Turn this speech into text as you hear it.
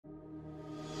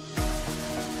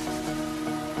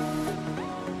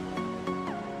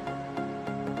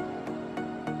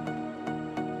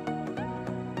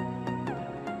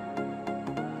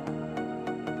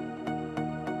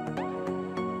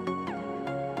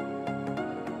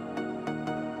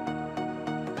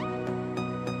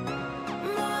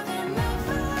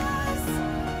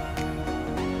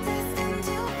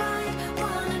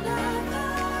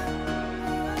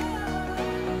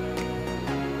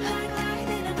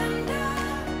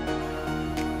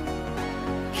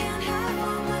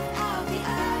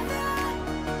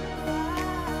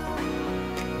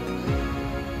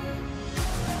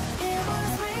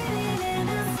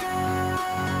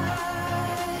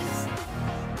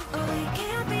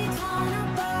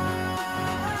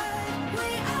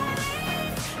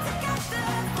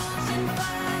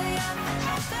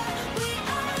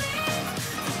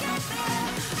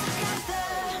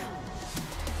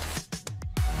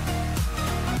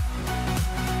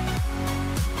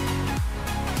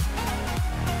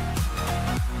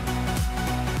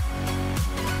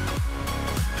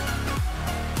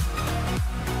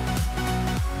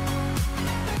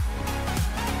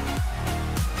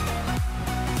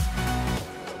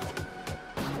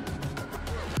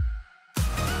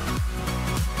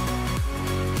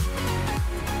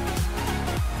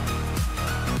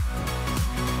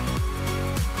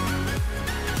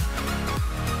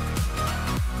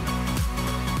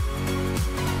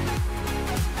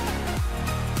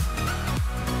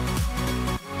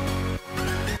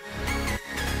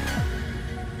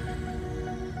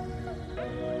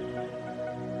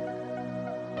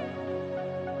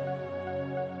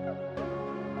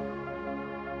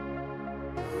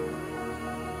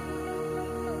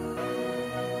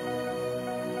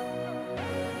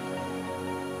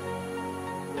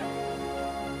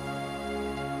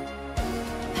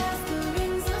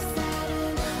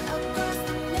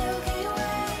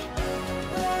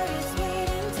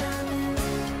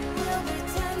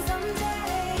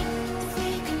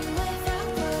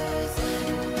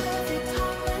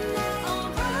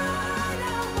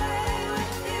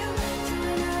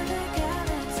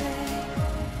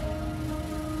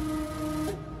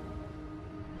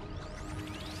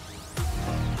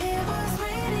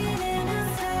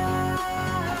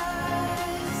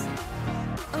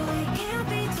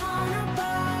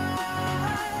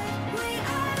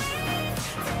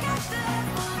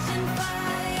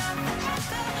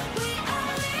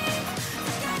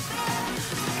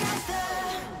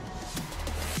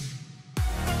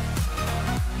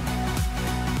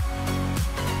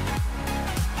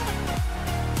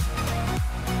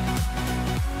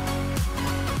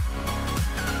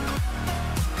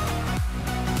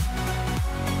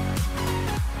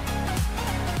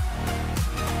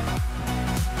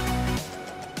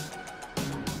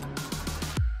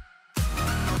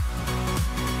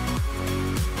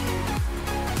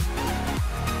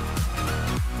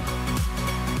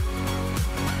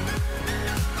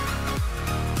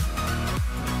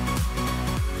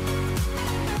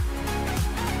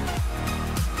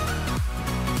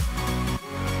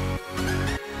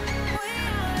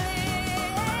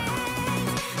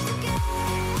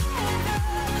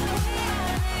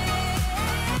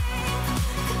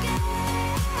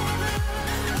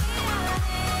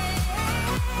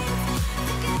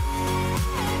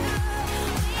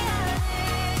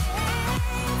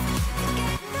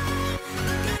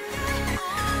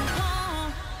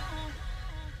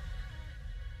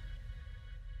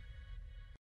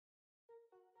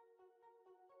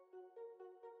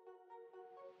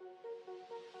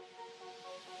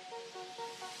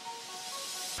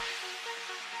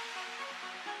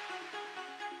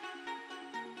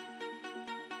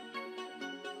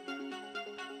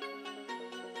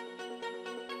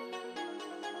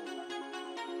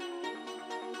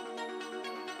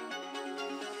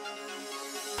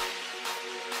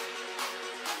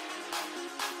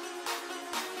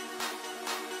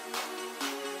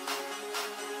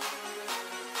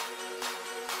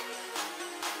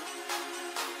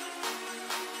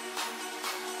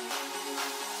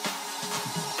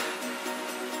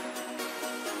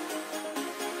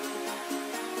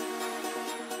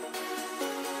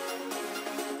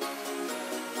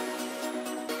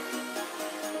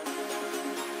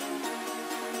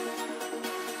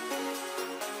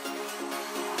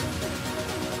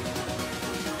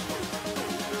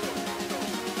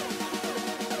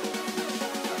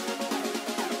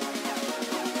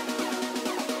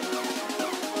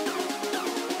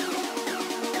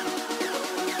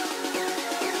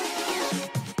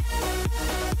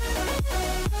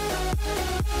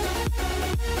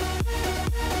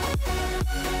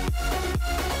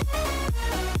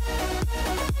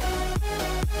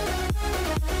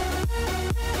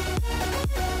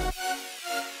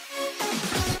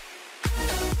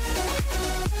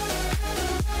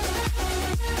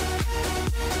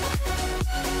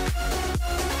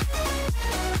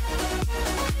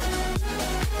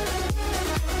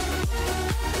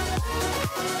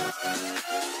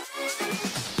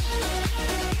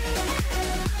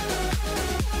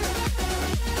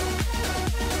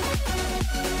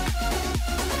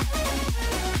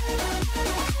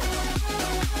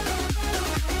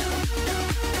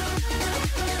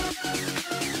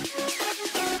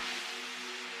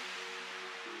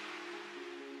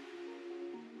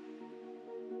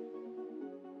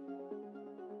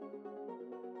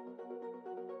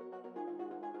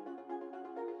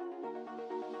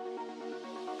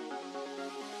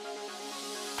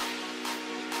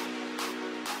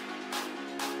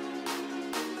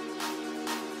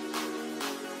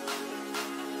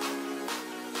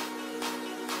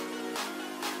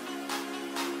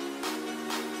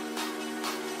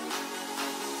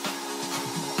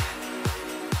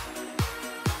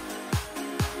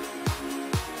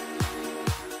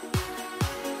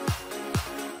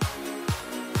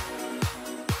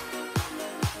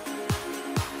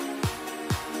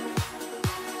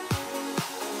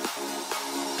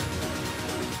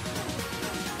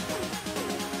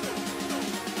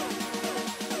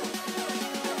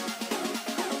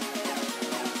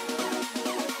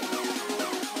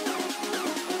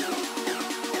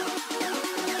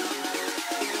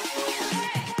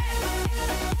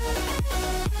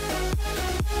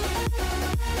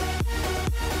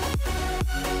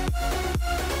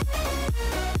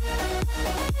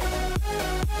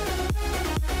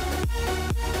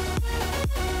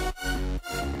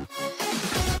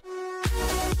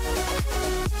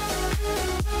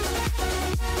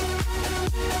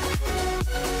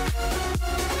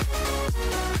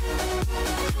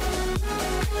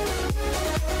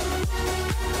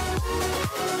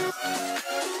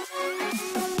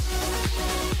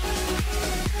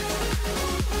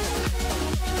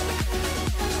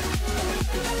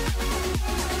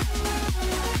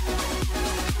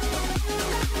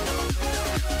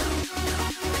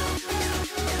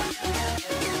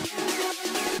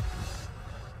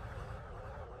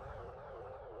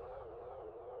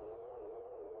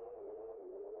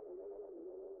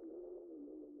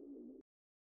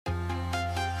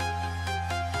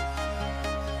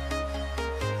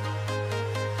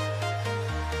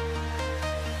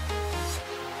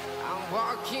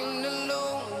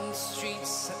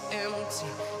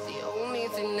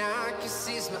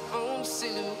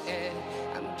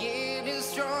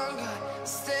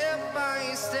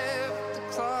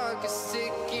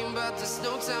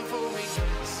no time for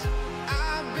regrets.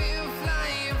 I've been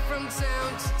flying from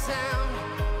town to town,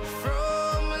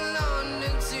 from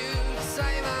London to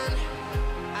Taiwan.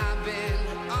 I've been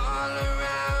all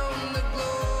around the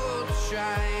globe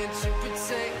trying to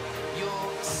protect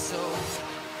your soul.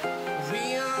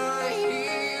 We are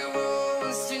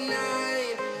heroes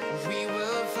tonight. We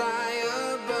will fly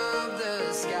above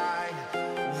the sky.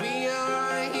 We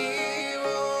are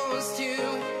heroes tonight.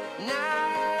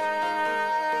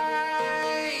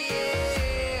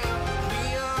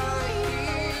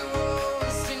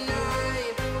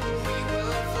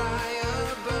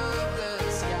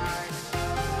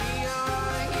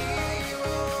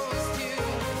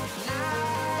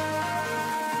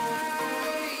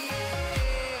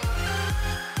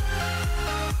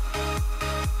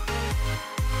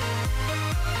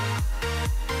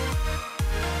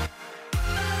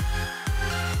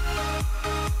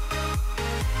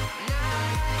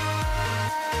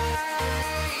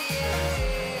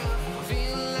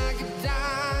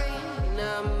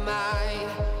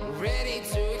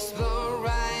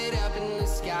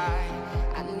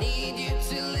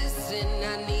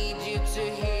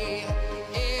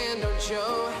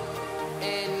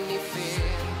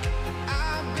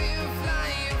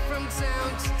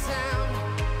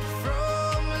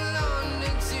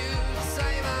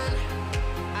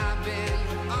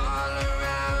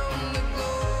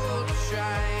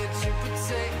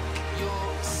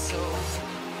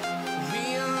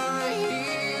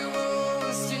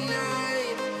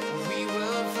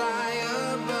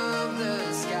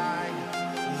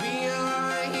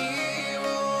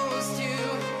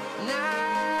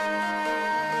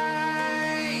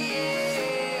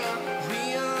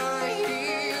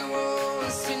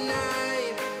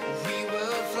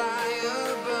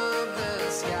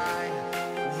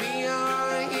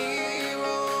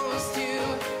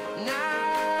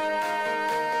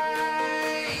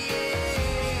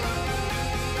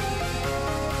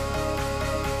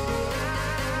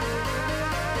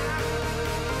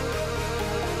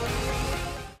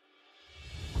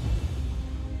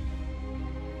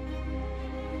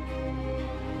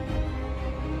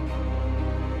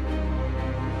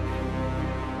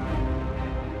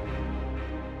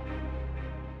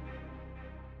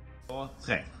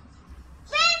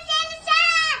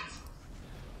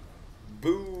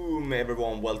 Boom,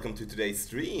 everyone, welcome to today's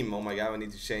stream. Oh my god, we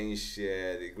need to change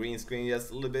the green screen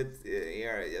just a little bit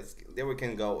here. Yes, there we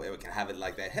can go. We can have it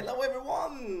like that. Hello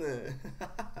everyone.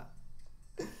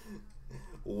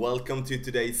 Welcome to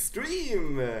today's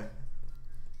stream.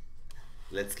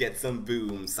 Let's get some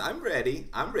booms. I'm ready.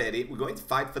 We're going to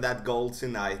fight for that goal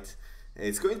tonight.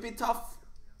 It's going to be tough.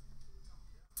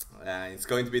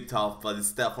 But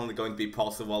it's definitely going to be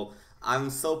possible.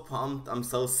 I'm so pumped, I'm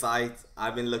so psyched.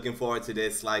 I've been looking forward to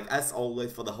this, like, as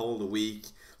always, for the whole week.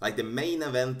 Like, the main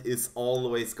event is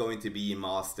always going to be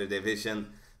Master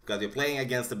Division, because you're playing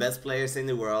against the best players in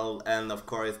the world, and of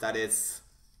course that is,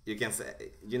 you can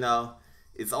say, you know,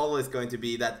 it's always going to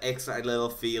be that extra little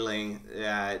feeling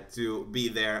to be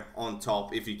there on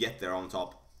top, if you get there on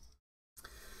top.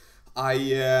 I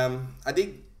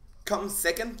did come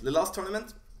second the last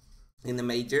tournament in the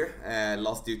major,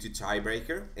 lost due to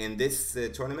tiebreaker. In this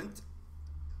tournament,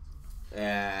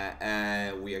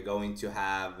 we are going to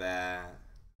have,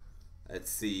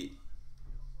 let's see,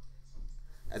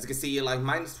 as you can see, like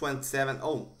 -27.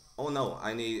 Oh no,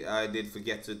 I did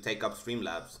forget to take up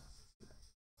Streamlabs.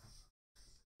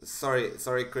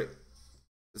 Sorry, Chris.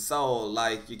 So,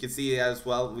 like, you can see as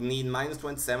well, we need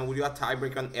 -27. We do a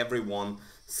tiebreaker on everyone,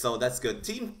 so that's good.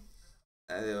 Team,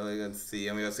 let's see,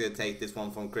 I'm just gonna take this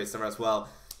one from Christopher as well.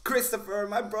 Christopher,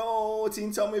 my bro,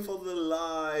 Team Tommy for the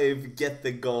live, get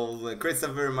the goal.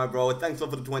 Christopher, my bro, thanks for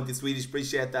the 20 Swedish,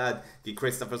 appreciate that. Give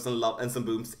Christopher some love and some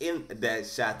booms in the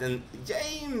chat. And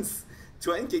James,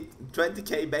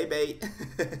 20k baby.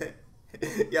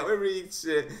 Yeah, we reached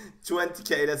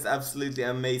 20k, that's absolutely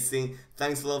amazing.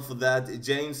 Thanks a lot for that,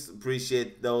 James,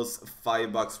 appreciate those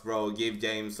 $5, bro. Give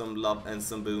James some love and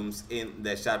some booms in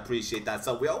the chat, appreciate that.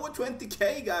 So we're over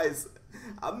 20k, guys.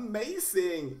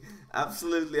 Amazing,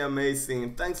 absolutely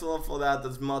amazing. Thanks a lot for that,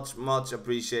 that's much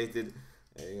appreciated.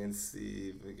 You can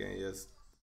see if we can just,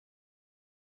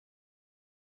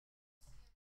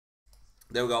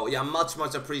 there we go. Yeah,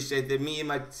 much appreciated. Me and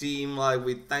my team, like,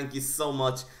 we thank you so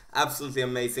much. Absolutely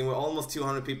amazing. We're almost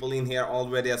 200 people in here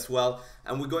already as well,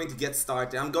 and we're going to get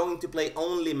started. I'm going to play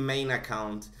only main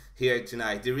account here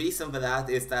tonight. The reason for that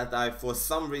is that I, for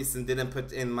some reason, didn't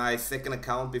put in my second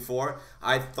account before.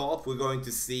 I thought we're going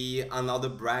to see another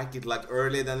bracket like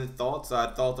earlier than I thought, so I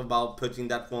thought about putting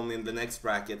that one in the next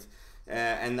bracket.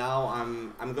 And now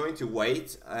I'm going to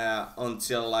wait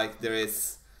until, like, there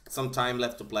is some time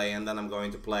left to play, and then I'm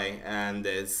going to play and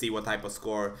see what type of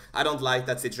score. I don't like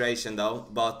that situation though,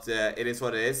 but it is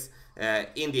what it is.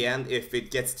 In the end, if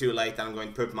it gets too late, I'm going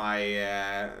to put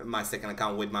my my second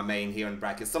account with my main here in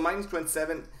brackets. So minus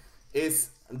 27 is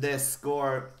the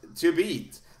score to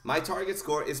beat. My target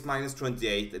score is minus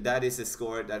 28. That is a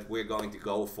score that we're going to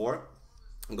go for.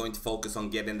 I'm going to focus on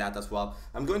getting that as well.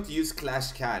 I'm going to use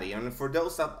Clash Caddy, and for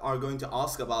those that are going to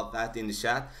ask about that in the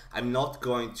chat, I'm not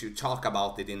going to talk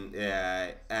about it in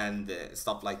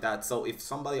stuff like that. So if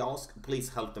somebody asks,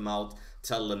 please help them out,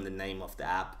 tell them the name of the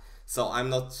app. So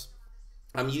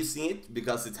I'm using it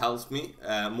because it helps me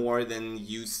more than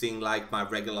using like my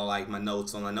regular, like my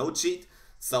notes on a note sheet.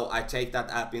 So I take that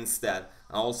app instead.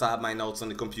 I also have my notes on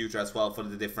the computer as well for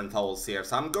the different holes here.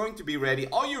 So I'm going to be ready.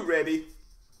 Are you ready?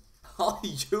 Are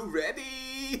you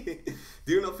ready?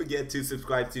 Do not forget to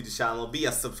subscribe to the channel, be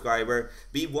a subscriber,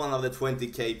 be one of the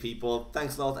 20k people.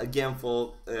 Thanks a lot again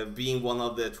for being one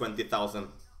of the 20,000.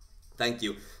 Thank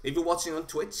you. If you're watching on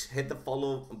Twitch, hit the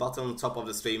follow button on top of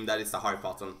the stream. That is the heart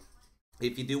button.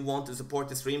 If you do want to support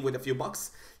the stream with a few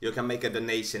bucks, you can make a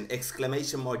donation,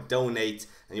 !donate,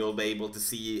 and you'll be able to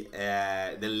see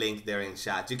the link there in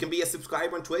chat. You can be a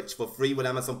subscriber on Twitch for free with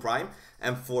Amazon Prime,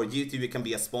 and for YouTube you can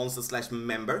be a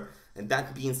sponsor/member, and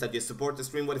that means that you support the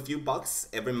stream with a few bucks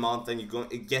every month, and you're going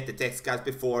to get the text guys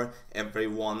before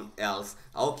everyone else.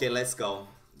 Okay, let's go.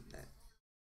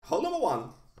 Hole number 1.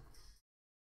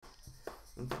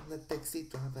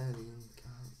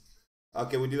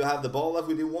 Okay, we do have the ball that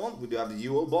we do want. We do have the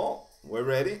UL ball. We're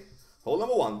ready. Hole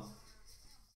number 1.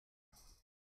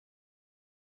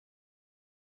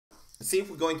 See if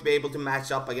we're going to be able to match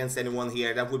up against anyone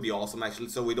here. That would be awesome actually.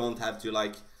 So we don't have to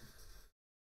like.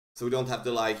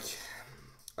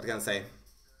 What can I say?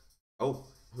 Oh,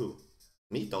 who?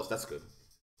 Mitos. That's good.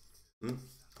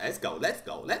 Let's go. Let's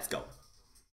go. Let's go.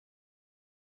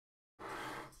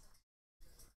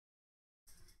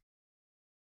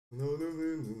 No.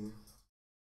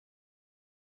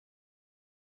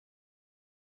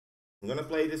 I'm gonna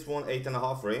play this one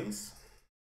 8.5 rings.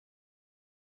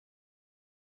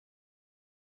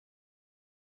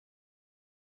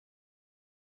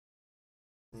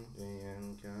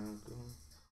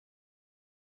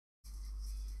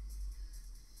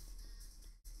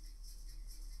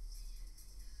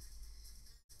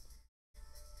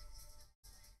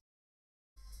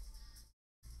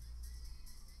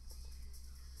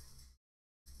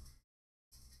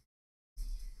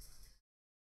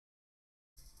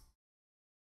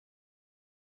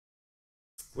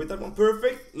 With that one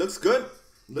perfect. Looks good.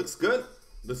 Looks good.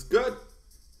 Looks good.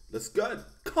 Looks good.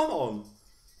 Come on.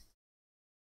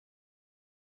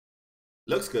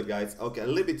 Looks good, guys. Okay, a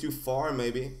little bit too far,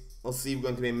 maybe. We'll see. We're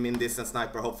going to be min distance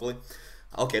sniper, hopefully.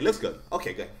 Okay, looks good.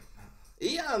 Okay, good.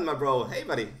 Ian, my bro. Hey,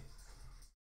 buddy.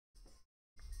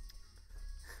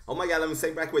 Oh my god, let me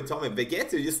say back with Tommy.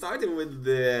 Vegeto, you started with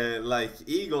the, like,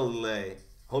 eagle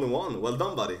hole in one. Well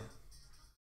done, buddy.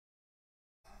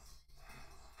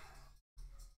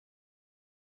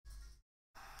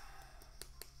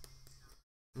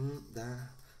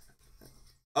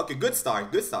 Okay, good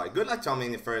start, good start. Good luck, Tommy,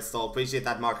 in the first stall. Appreciate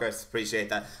that, Marcus. Appreciate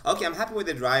that. Okay, I'm happy with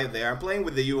the drive there. I'm playing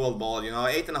with the UL ball, you know,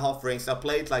 8.5 rings. So I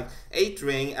played like 8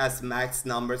 ring as max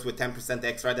numbers with 10%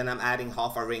 extra. Then I'm adding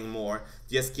half a ring more.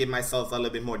 Just give myself a little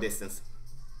bit more distance.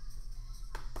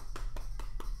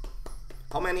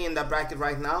 How many in that bracket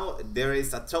right now? There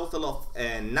is a total of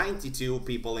 92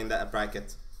 people in that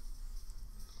bracket.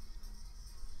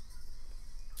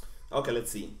 Okay,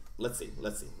 let's see. Let's see.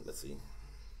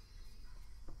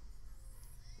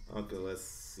 Okay, let's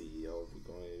see. Oh,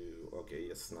 we're going to. Okay,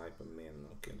 yes, sniper man.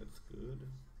 Okay, that's good.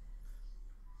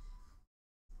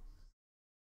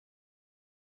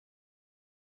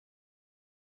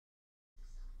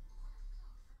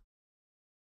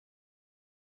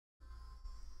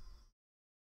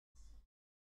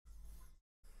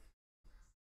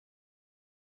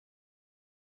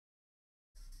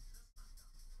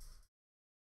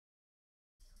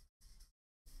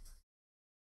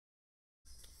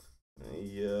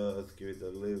 Yeah, let's give it a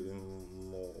little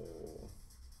more.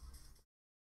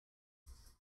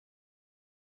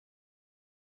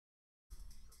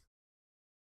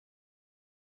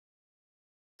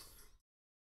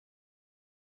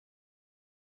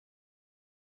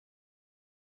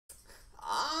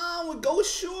 Ah, we go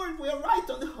short. We are right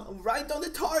on the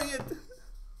target.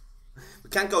 We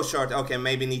can't go short. Okay,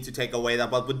 maybe need to take away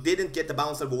that, but we didn't get the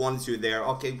bounce that we wanted to there.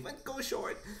 Okay, let's go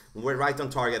short. We're right on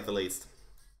target at least.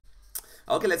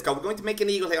 Okay, let's go. We're going to make an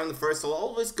eagle here on the first, so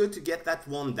always good to get that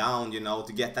one down, you know,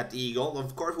 to get that eagle.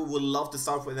 Of course, we would love to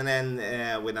start with an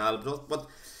N, with an albatross, but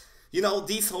You know,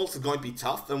 these holes are going to be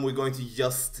tough, and we're going to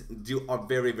just do our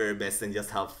very, very best and just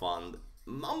have fun.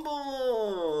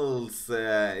 Mumbles!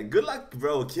 Good luck,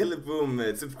 bro. Kill it, boom.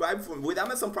 Subscribe with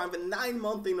Amazon Prime for 9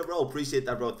 months in a row. Appreciate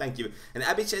that, bro. Thank you. And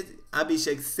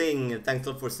Abhishek Singh, thanks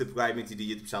a lot for subscribing to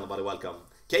the YouTube channel, buddy. Welcome.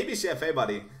 KB Chef, hey,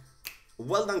 buddy.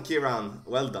 Well done, Kiran.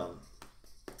 Well done.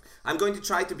 I'm going to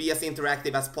try to be as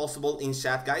interactive as possible in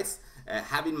chat, guys.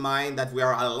 Have in mind that we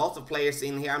are a lot of players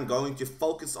in here. I'm going to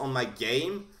focus on my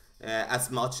game as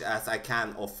much as I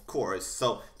can, of course.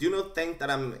 So do not think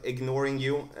that I'm ignoring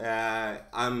you.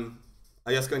 I'm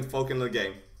just going to focus on the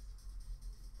game.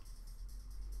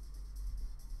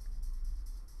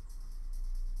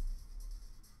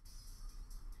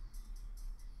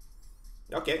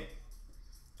 Okay.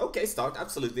 Okay, start,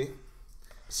 absolutely.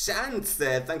 Chance,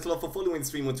 thanks a lot for following the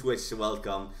stream on Twitch.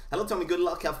 Welcome. Hello, Tommy. Good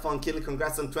luck. Have fun. Killer.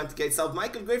 Congrats on 20k subs.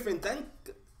 Michael Griffin,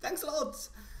 thanks a lot.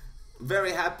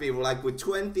 Very happy. We're like with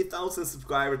 20,000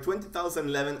 subscribers,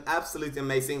 20,011. Absolutely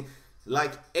amazing.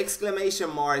 Like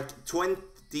exclamation mark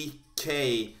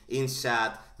 20k in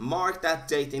chat. Mark that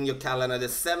date in your calendar, the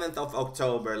 7th of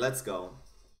October. Let's go.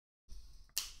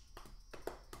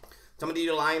 Tommy, did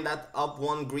you line that up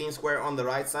one green square on the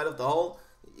right side of the hole?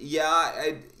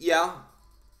 Yeah, yeah.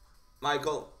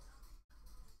 Michael,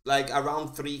 like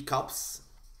around 3 cups.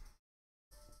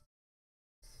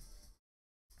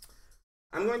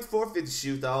 I'm going to forfeit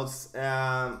shootouts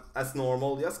as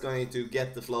normal, just going to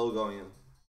get the flow going.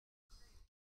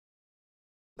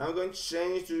 Now I'm going to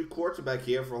change to quarterback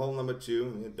here for hole number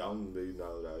 2. Down the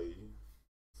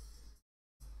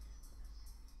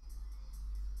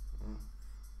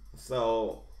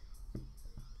so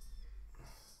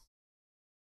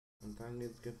sometimes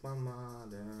need to get my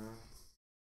mother.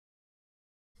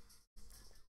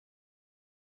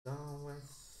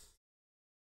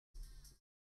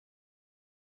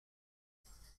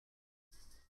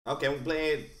 Okay, I'm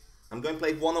going to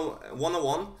play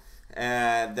 101,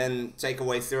 then take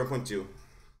away 0.2.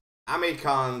 Amir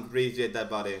can't reach it, that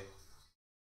body.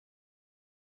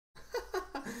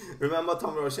 Remember,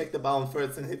 Tommy, check the bound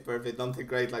first and hit perfect. Don't hit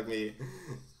great like me.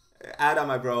 Adam,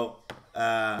 my bro.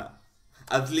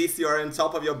 At least you are on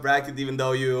top of your bracket, even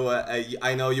though you,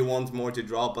 I know you want more to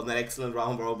drop on an excellent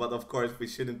round, bro. But of course, we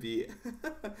shouldn't be,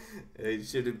 it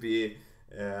shouldn't be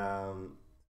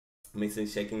missing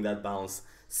checking that bounce.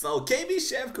 So KB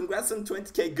Chef, congrats on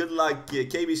 20k. Good luck,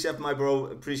 KB Chef, my bro.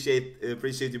 Appreciate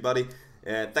you, buddy.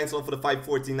 Thanks a lot for the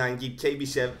 549. Give KB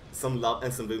Chef some love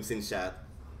and some booms in chat.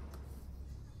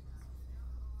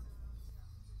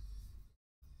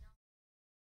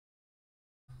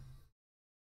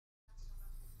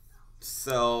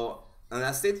 So, and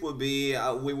that's it. Will be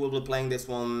we will be playing this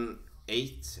one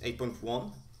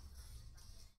 8.1.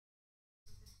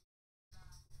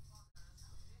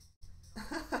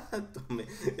 Tommy,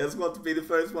 just want to be the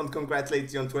first one.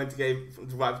 Congratulate you on 20k,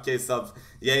 5k subs.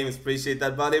 James, appreciate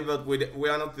that, buddy. But we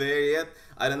are not there yet.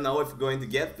 I don't know if we're going to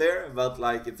get there, but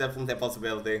like it's definitely a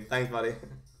possibility. Thanks, buddy.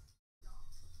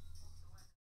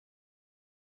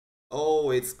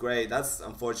 Oh, it's great. That's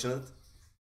unfortunate.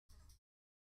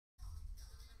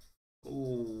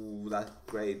 Ooh, that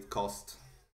great cost.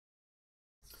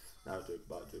 Now to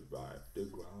drive the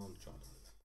ground, John.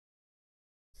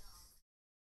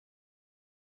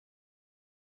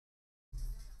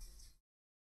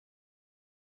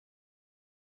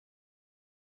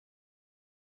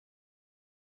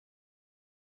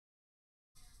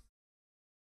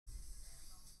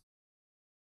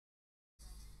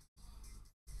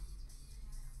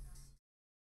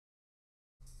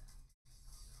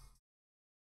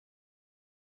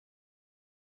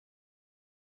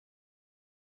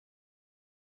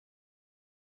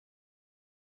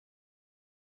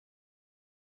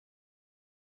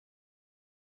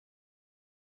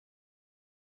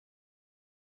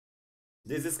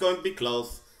 This is going to be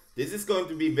close. This is going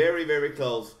to be very, very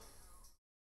close.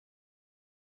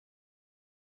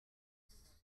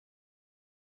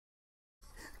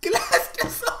 Let's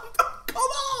get some.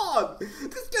 Come on!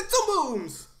 Let's get some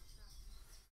booms.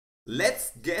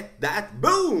 Let's get that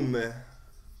boom.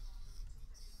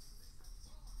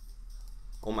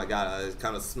 Oh my god, I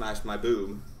kind of smashed my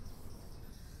boom.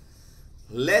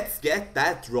 Let's get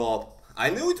that drop. I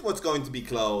knew it was going to be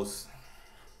close.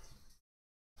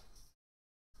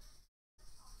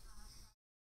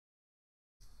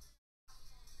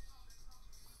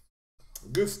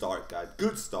 Good start, guys.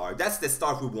 Good start. That's the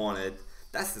start we wanted.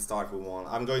 That's the start we want.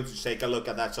 I'm going to take a look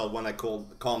at that shot when I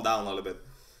calm down a little bit.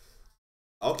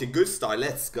 Okay, good start.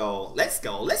 Let's go. Let's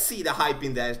go. Let's see the hype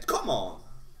in there. Come on.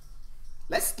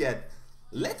 Let's get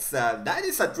Let's that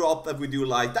is a drop that we do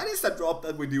like. That is a drop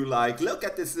that we do like. Look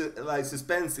at this like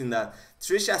suspense in that.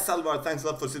 Trisha Salvar, thanks a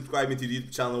lot for subscribing to the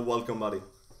YouTube channel. Welcome, buddy.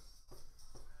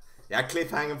 Yeah,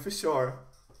 cliffhanger for sure.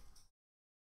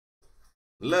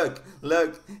 Look,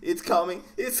 look, it's coming,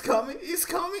 it's coming, it's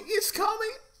coming, it's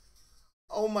coming.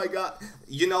 Oh my god.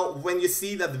 You know, when you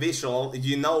see that visual,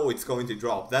 you know it's going to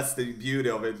drop. That's the beauty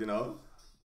of it, you know.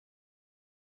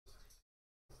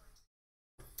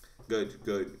 Good,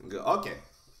 good, good. Okay.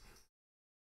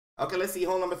 Okay, let's see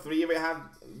hole number 3. We have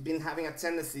been having a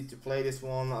tendency to play this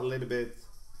one a little bit.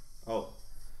 Oh,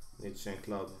 need to change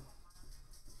club.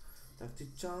 Dr.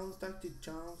 Jones,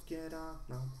 get up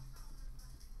now.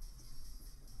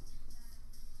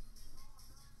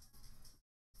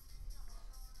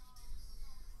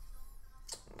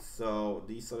 So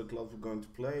these are the clubs we're going to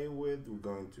play with. We're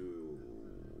going to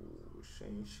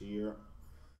change here.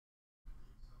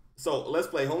 So let's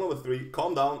play hole number 3.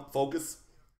 Calm down, focus.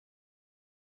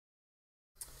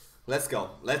 Let's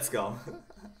go, let's go.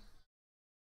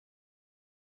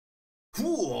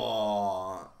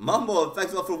 Mumble,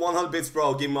 thanks a lot for 100 bits,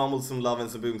 bro. Give Mumble some love and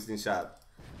some booms in chat.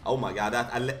 Oh my god,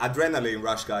 that adrenaline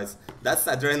rush, guys. That's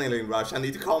adrenaline rush. I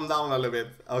need to calm down a little bit.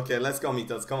 Okay, let's go,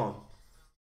 Mitos. Come on.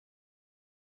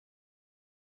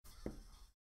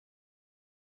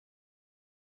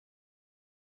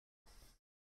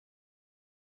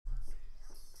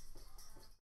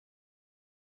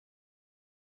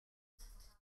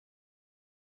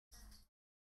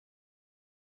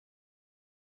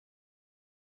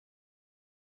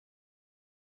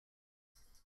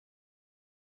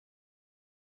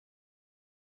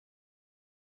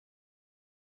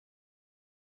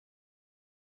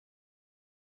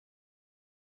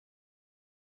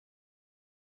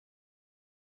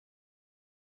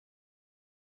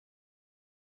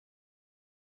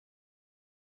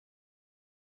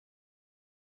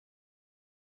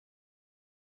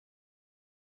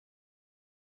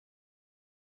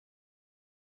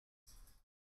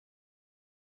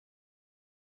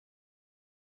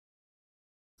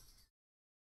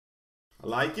 I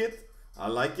like it. I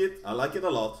like it. I like it a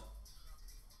lot.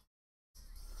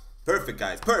 Perfect,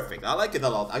 guys. Perfect. I like it a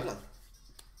lot.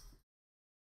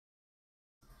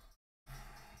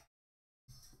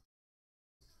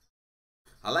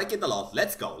 I like it a lot.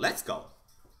 Let's go. Let's go.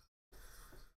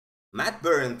 Matt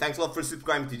Byrne, thanks a lot for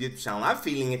subscribing to the YouTube channel. I'm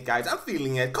feeling it, guys. I'm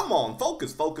feeling it. Come on.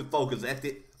 Focus, focus, focus. Let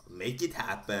it make it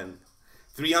happen.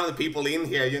 300 people in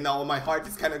here. You know, my heart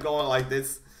is kind of going like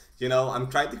this. You know, I'm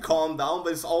trying to calm down,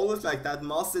 but it's always like that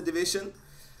Master Division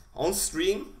on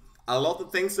stream. A lot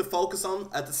of things to focus on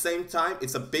at the same time.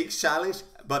 It's a big challenge,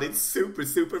 but it's super,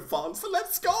 super fun. So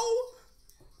let's go!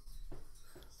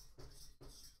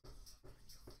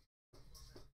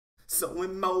 So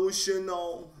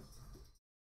emotional.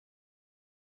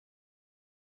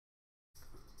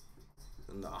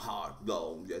 And the heart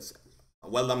blow. Yes.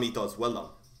 Well done, Mitos. Well done.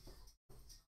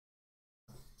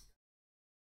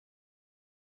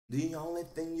 The only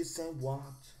thing you say what?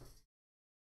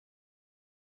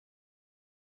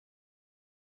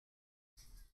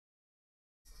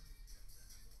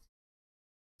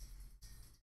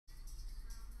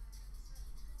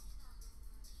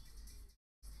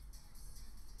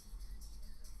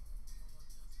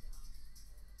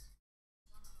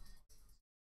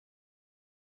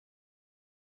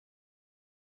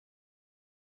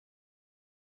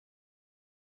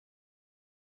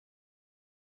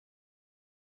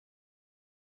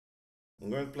 I'm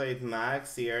going to play it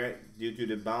max here due to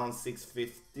the bounce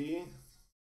 650.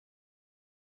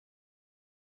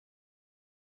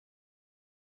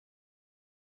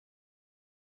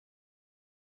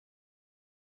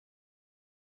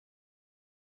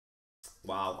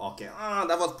 Wow, okay.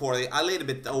 That was poorly. A little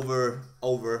bit over.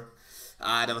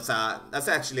 That was that's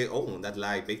actually, oh, that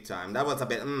lag big time. That was a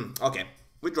bit, okay.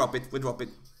 We drop it.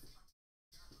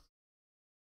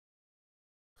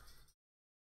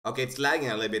 Okay, it's lagging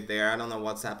a little bit there. I don't know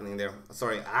what's happening there.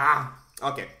 Sorry.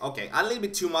 Okay. A little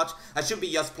bit too much. I should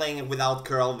be just playing it without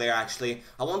curl there, actually.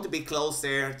 I want to be close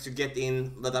there to get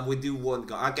in, but we do want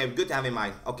go. Okay, good to have in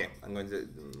mind. Okay, I'm going to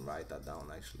write that down,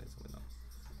 actually. So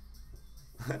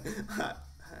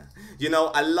you know,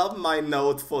 I love my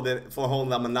note for hole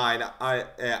number 9.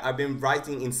 I've been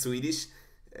writing in Swedish.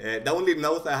 The only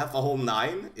note I have for hole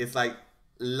 9 is like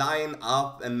line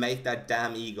up and make that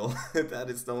damn eagle. That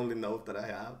is the only note that I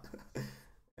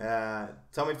have.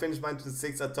 Tommy finished mine to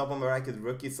 6 at top of my racket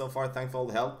rookie so far. Thanks for all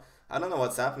the help. I don't know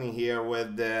what's happening here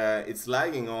with it's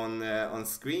lagging on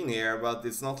screen here, but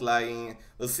it's not lagging.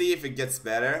 We'll see if it gets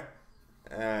better.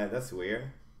 That's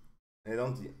weird. I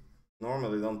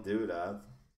normally don't do that.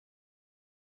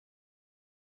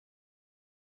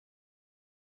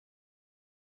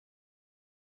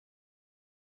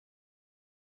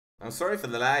 I'm sorry for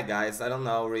the lag, guys. I don't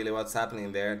know really what's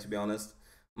happening there, to be honest.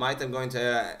 Might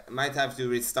have to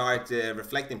restart the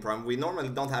reflecting program. We normally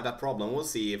don't have that problem. We'll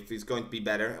see if it's going to be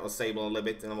better or stable a little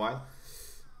bit in a while.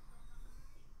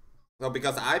 Well,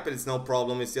 because the iPad is no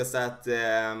problem. It's just that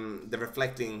the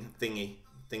reflecting thingy.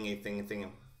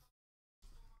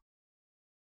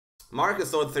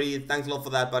 Marcus Sword 3, thanks a lot for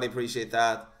that, buddy. Appreciate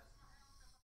that.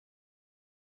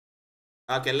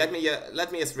 Okay, let me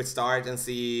just restart and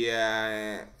see.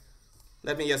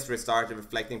 Let me just restart the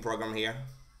reflecting program here.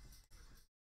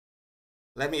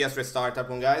 Let me just restart that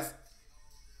one, guys,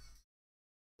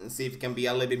 and see if it can be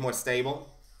a little bit more stable.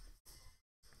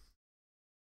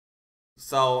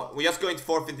 So we're just going to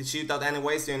forfeit the shootout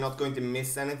anyway, so you're not going to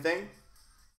miss anything.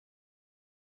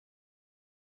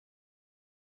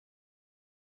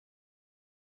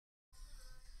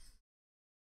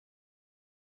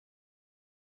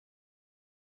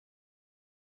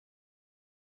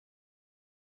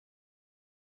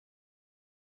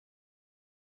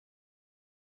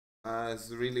 It's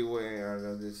really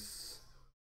weird, this.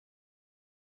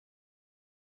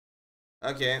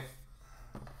 Okay.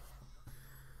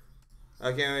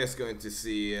 Okay, I'm just going to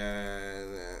see.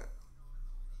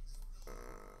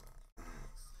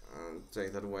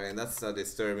 Take that away. That's a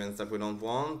disturbance that we don't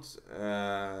want.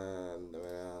 There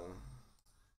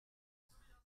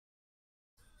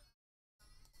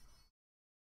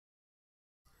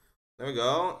we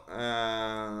go.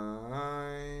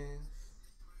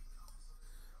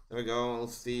 There we go. We'll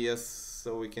see. Yes,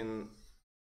 so we can.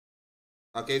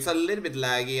 Okay, it's a little bit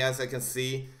laggy, as I can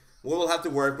see. We will have to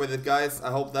work with it, guys.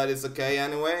 I hope that is okay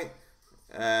anyway.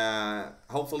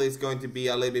 Hopefully it's going to be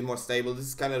a little bit more stable. This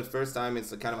is kind of the first time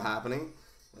it's kind of happening.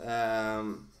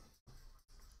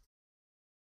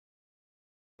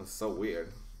 It's so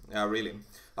weird. Yeah, really.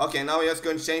 Okay, now we're just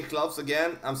going to change clubs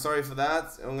again. I'm sorry for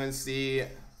that. I'm going to see.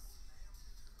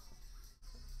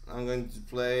 I'm going to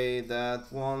play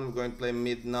that one. We're going to play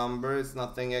mid numbers,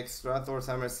 nothing extra. Thor's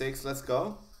Hammer 6, let's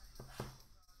go.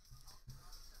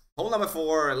 Hole number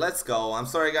 4, let's go. I'm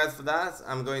sorry, guys, for that.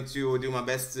 I'm going to do my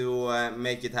best to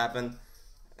make it happen.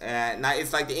 Now,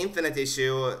 it's like the internet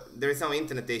issue. There is no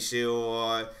internet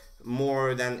issue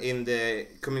more than in the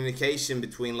communication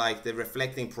between like the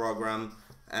reflecting program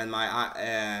and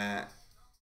my.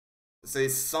 So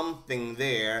it's something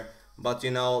there. But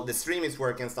you know, the stream is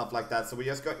working and stuff like that, so we're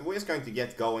just going to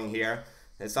get going here.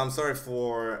 So I'm sorry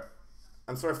for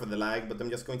the lag, but I'm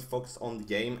just going to focus on the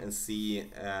game and see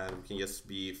we can just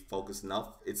be focused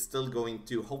enough. It's still going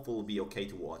to hopefully be okay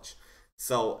to watch.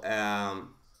 So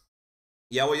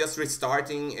yeah, we're just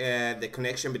restarting the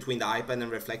connection between the iPad and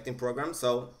reflecting program.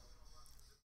 So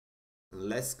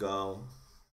let's go.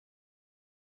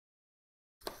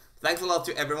 Thanks a lot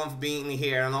to everyone for being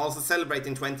here and also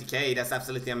celebrating 20k. That's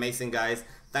absolutely amazing, guys.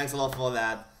 Thanks a lot for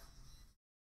that.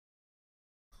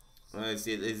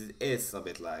 It is a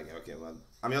bit laggy. Okay, well,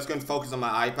 I'm just going to focus on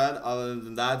my iPad. Other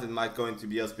than that, it might going to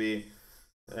just be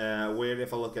weird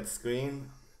if I look at the screen.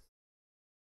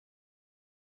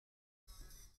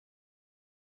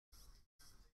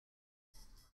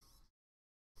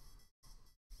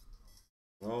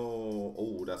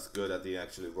 Oh, that's good that he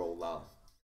actually rolled out.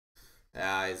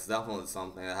 Yeah, it's definitely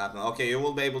something that happened. Okay, you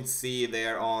will be able to see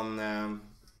there on.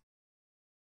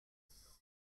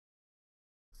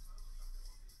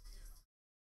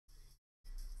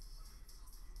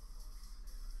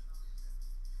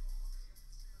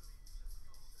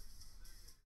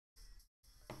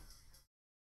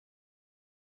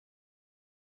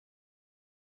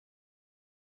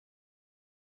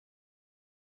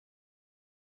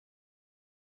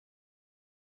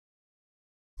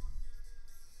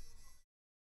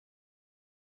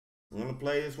 I'm gonna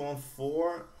play this one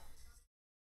 4.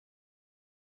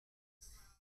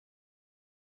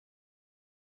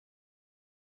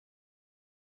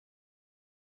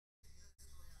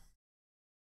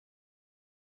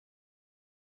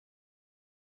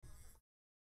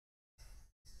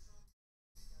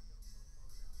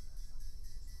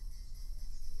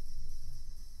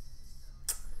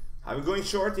 I'm going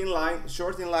short in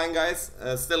line, guys.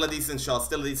 Still a decent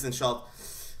shot,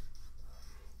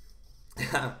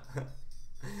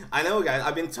 I know, guys.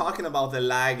 I've been talking about the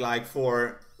lag like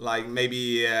for like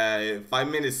maybe 5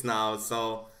 minutes now,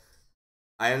 so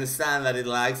I understand that it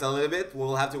lags a little bit.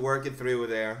 We'll have to work it through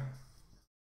there.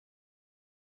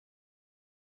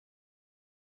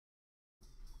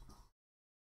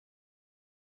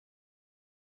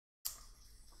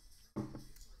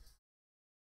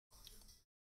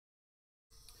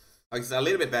 Okay, it's a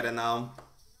little bit better now.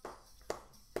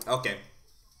 Okay.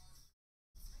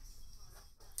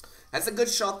 That's a good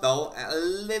shot though. A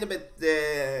little bit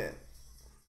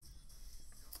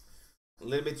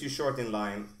little bit too short in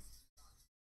line.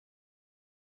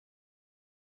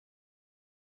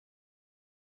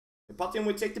 The Potium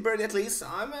will take the birdie at least.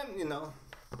 I'm, you know.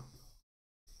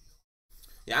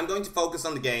 Yeah, I'm going to focus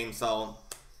on the game, so.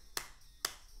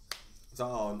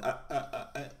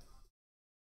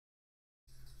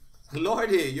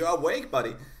 Lordy, you're awake,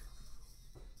 buddy.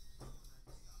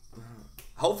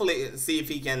 Hopefully, see if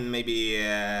he can maybe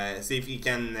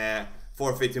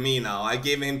forfeit to me now. I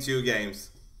gave him 2 games.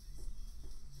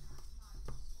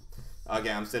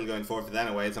 Okay, I'm still going to forfeit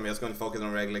anyways. I'm just going to focus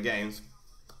on regular games.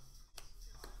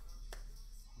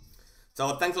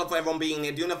 So thanks a lot for everyone being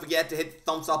here. Do not forget to hit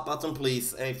the thumbs up button,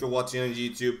 please, if you're watching on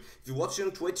YouTube. If you're watching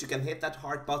on Twitch, you can hit that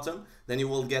heart button. Then you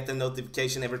will get a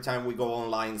notification every time we go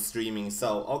online streaming.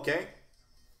 So, okay.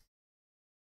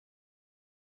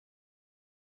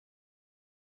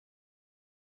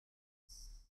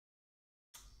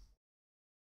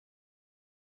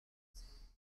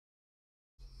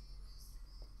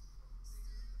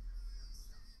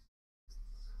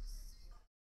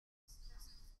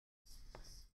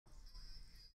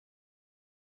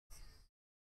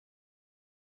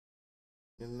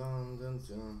 In London,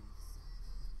 too.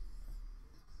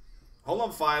 Hold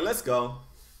on, fire, let's go.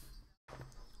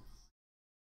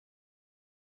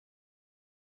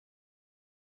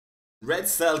 Red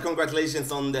Cell,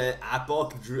 congratulations on the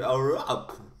Epoch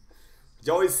up.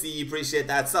 Joy C, appreciate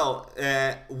that. So,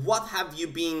 what have you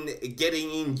been getting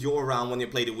in your round when you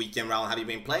play the weekend round? Have you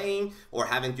been playing or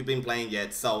haven't you been playing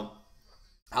yet? So,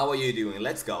 how are you doing?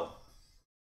 Let's go.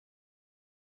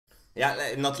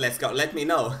 Yeah, not let's go, let me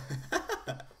know.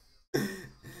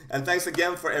 And thanks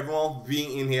again for everyone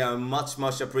being in here,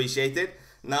 much appreciated.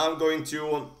 Now I'm going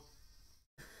to,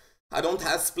 I don't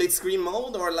have split screen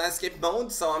mode or landscape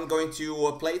mode, so I'm going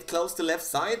to play it close to left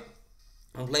side.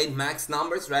 I'm playing max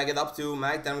numbers, drag it up to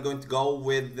max, then I'm going to go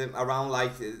with around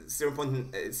like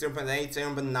 0.8,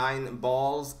 0.9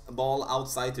 ball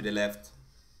outside to the left.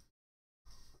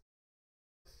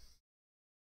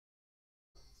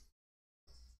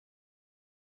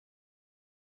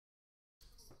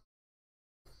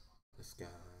 This guy.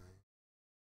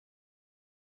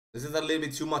 This is a little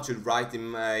bit too much to write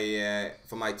in my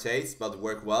for my taste, but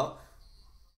work well.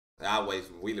 That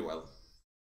weighs really well.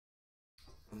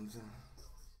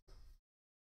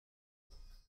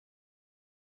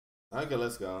 Okay,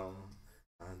 let's go.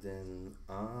 And then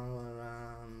all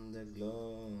around the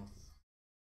globe.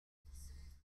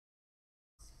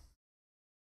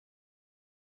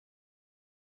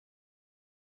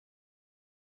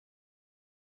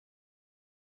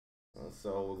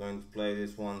 So we're going to play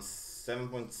this one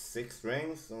 7.6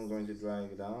 rings. So I'm going to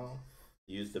drag it down.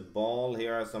 Use the ball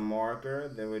here as a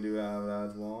marker. Then we do have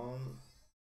that one.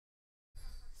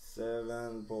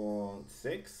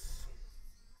 7.6.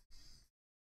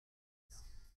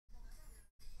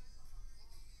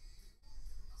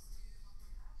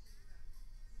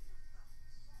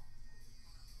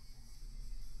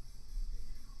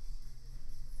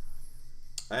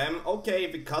 Okay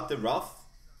if we cut the rough.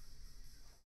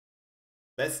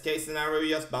 Best case scenario,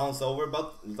 you just bounce over,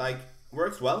 but like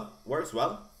works well.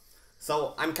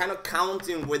 So I'm kind of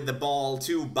counting with the ball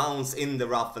to bounce in the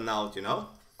rough and out, you know.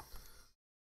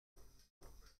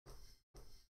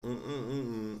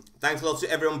 Thanks a lot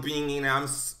to everyone being in.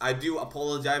 I do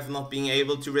apologize for not being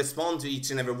able to respond to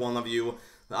each and every one of you.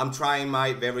 I'm trying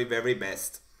my very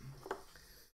best.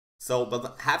 So,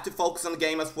 but have to focus on the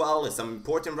game as well. It's an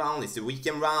important round. It's a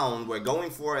weekend round. We're going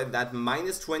for that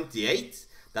minus 28.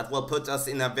 That will put us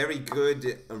in a very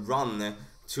good run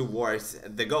towards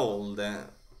the gold.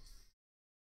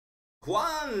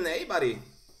 Juan, hey buddy.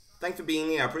 Thanks for being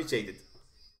here. I appreciate it.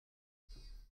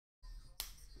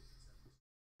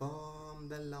 From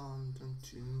the London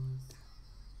Tune.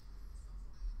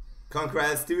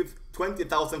 Congrats to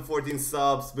 20,014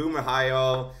 subs. Boomer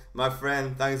Hio, my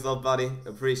friend. Thanks a lot, buddy.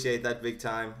 Appreciate that big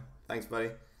time. Thanks,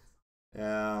 buddy.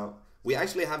 We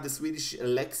actually have the Swedish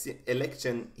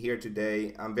election here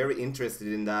today. I'm very interested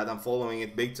in that. I'm following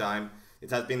it big time.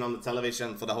 It has been on the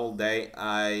television for the whole day.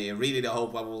 I really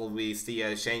hope we see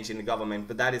a change in the government,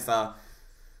 but that is a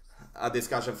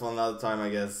discussion for another time, I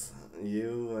guess.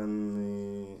 You and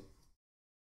me.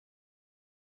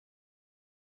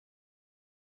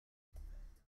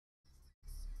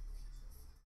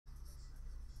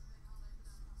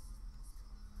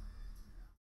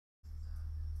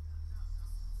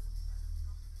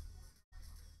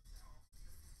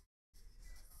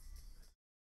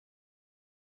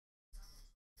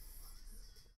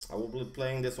 I will be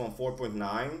playing this one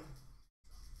 4.9.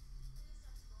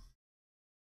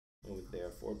 Over there,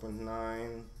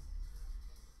 4.9.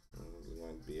 It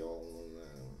might be all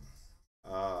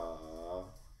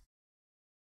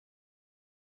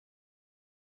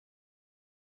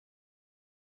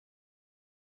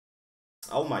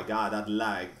Oh my god, that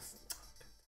lags.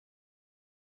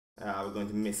 We're going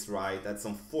to miss right. That's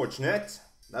unfortunate.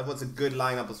 That was a good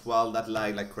lineup as well. That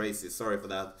lagged like crazy. Sorry for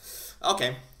that.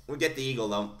 Okay, we get the eagle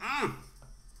though.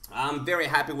 I'm very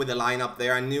happy with the lineup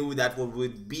there. I knew that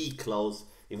would be close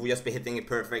if we just be hitting it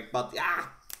perfect. But yeah.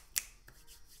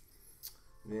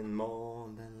 Win more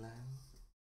than land.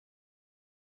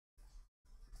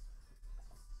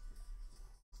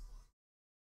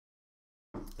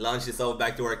 Lunch is over.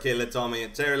 Back to our killer, Tommy.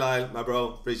 Terry Lyle, my bro.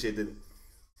 Appreciate it.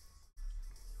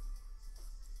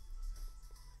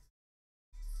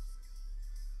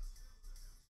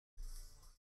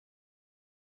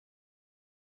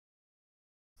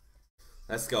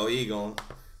 Let's go, Eagle.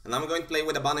 And I'm going to play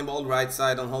with a bunny ball right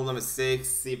side on hole number 6.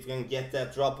 See if we can get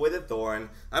that drop with a thorn.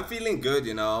 I'm feeling good,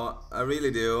 you know. I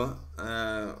really do.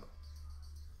 I'm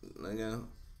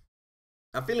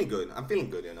feeling good. I'm feeling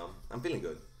good, you know. I'm feeling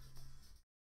good.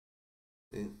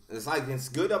 It's like it's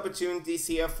good opportunities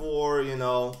here for, you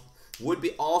know. Would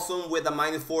be awesome with a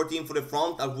minus 14 for the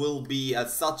front. That will be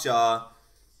such a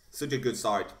good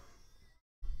start.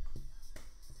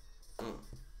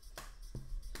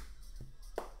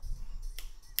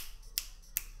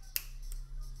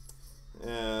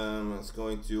 It's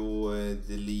going to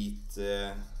delete.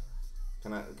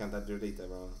 Can't I delete that,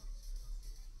 bro?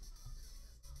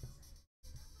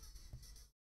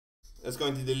 It's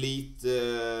going to delete.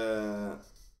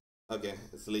 Okay,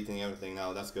 it's deleting everything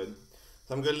now. That's good.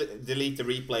 So I'm going to delete the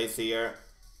replays here.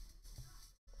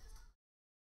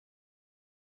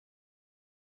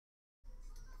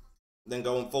 Then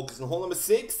go and focus on hole number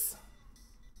 6.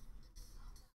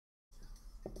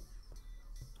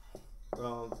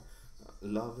 Well,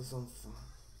 love is on fire.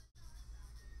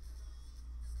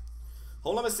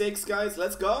 Hole number 6, guys.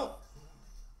 Let's go.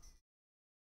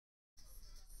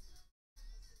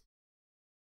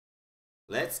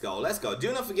 Let's go, let's go.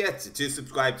 Do not forget to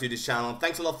subscribe to the channel.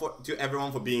 Thanks a lot to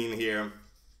everyone for being here.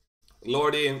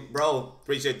 Lordy, bro,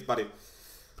 appreciate it, buddy.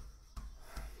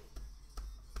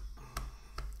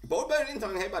 Board better in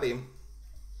time, hey buddy.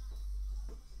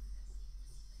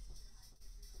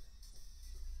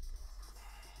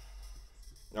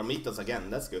 Or meet us again,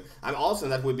 that's good. I'm awesome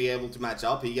that we'll be able to match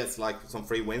up. He gets like some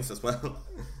free wins as well.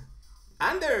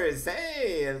 Anders,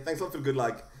 hey, thanks a lot for the good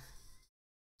luck.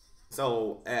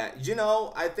 So, you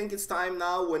know, I think it's time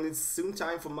now, when it's soon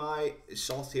time for my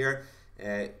shot here.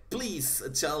 Please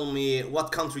tell me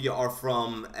what country you are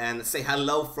from and say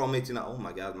hello from it, you know. Oh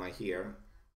my god, my hair.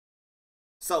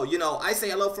 So, you know, I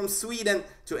say hello from Sweden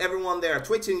to everyone there,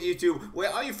 Twitch and YouTube.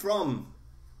 Where are you from?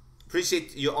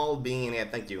 Appreciate you all being here,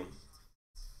 thank you.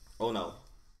 Oh no.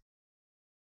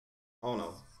 Oh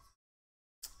no.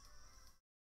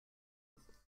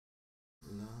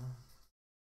 No.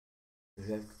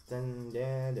 Less than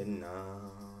dead enough.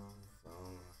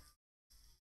 Oh.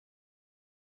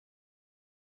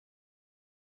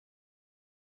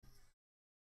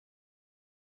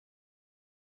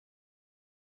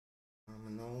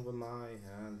 Coming over my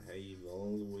head, hey,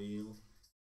 roll the wheel.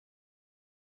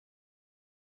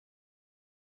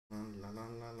 La la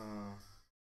la la.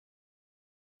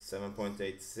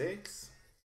 7.86.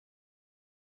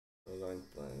 We're going to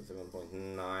play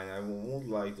 7.9. I would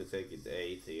like to take it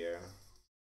 8 here.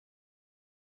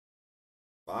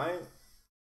 5.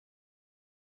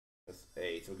 That's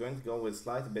 8. We're going to go with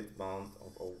slight bit amount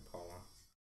of old power.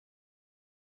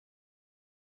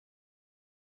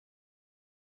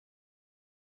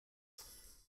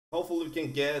 Hopefully we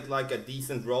can get like a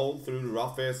decent roll through the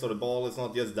rough here so the ball is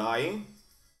not just dying.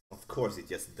 Of course it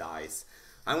just dies.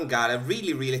 I'm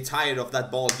really tired of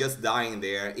that ball just dying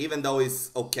there, even though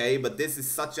it's okay, but this is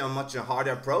such a much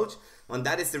harder approach, and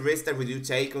that is the risk that we do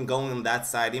take on going on that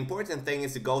side. The important thing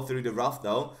is to go through the rough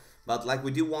though, but like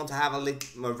we do want to have a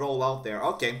little roll out there.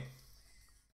 Okay.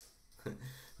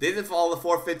 This is for all the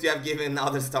forfeit you have given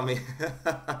others, Tommy.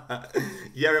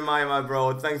 Jeremiah, my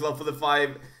bro, thanks a lot for the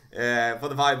 $5.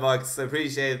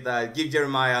 Appreciate that. Give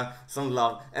Jeremiah some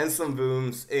love and some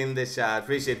booms in the chat.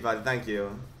 Appreciate it, buddy. Thank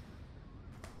you.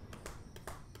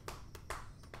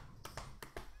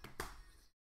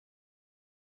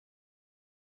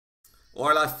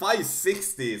 Or like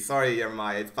 560. Sorry,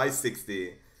 Jeremiah. It's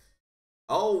 560.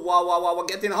 Oh, wow.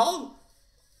 Get in the hole.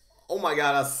 Oh my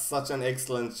god, that's such an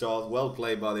excellent shot. Well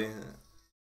played, buddy.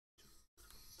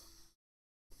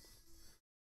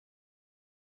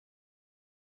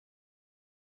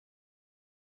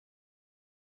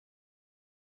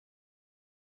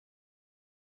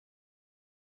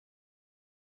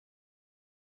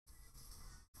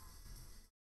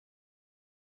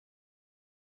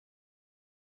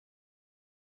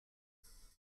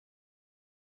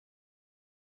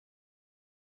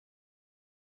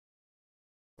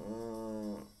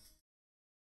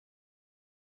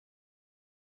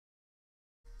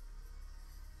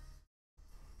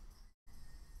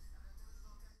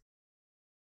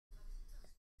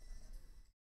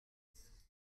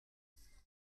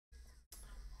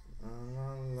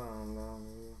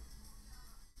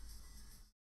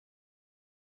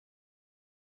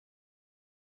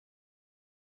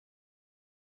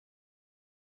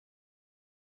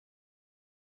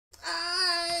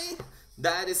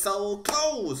 That is so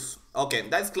close. Okay,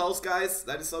 that's close, guys.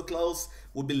 That is so close.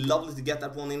 Would be lovely to get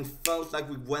that one in. Felt like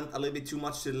we went a little bit too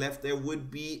much to the left there. Would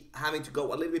be having to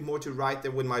go a little bit more to the right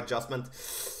there with my adjustment.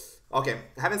 Okay,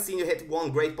 haven't seen you hit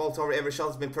one great ball over every shot.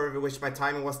 Has been perfect. Wish my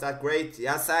timing was that great.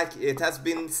 Yeah, Zach, it has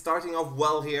been starting off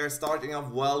well here. Starting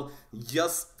off well.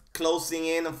 Just closing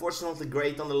in. Unfortunately,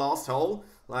 great on the last hole.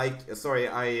 Like, sorry,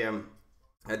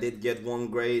 I did get one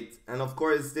great, and of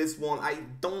course this one I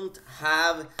don't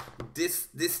have this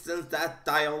distance that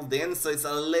dialed in, so it's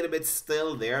a little bit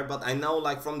still there, but I know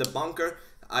like from the bunker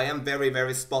I am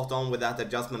very spot on with that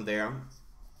adjustment there.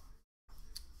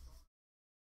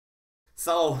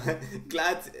 So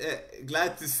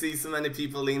glad to see so many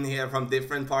people in here from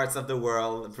different parts of the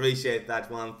world. Appreciate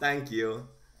that one, thank you.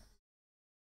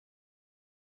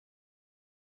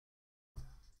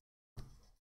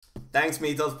 Thanks,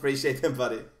 Meatles, appreciate it,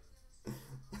 buddy.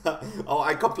 Oh,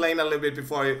 I complained a little bit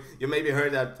before you maybe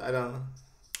heard that. I don't know.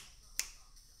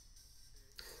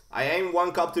 I aim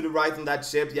one cup to the right on that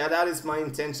ship. Yeah, that is my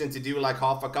intention to do like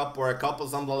half a cup or a cup or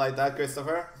something like that,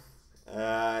 Christopher.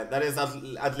 That is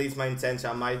at least my intention.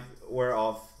 I might wear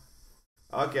off.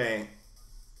 Okay.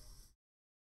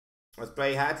 Let's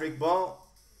play hat-trick ball.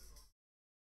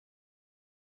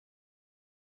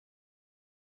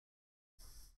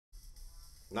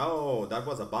 No, that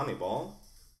was a bunny ball.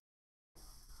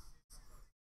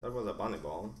 That was a bunny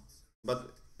ball. But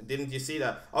didn't you see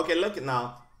that? Okay, look at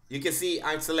now. You can see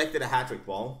I've selected a hat-trick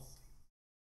ball.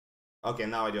 Okay,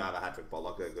 now I do have a hat-trick ball.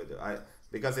 Okay, good.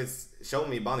 Because it's showing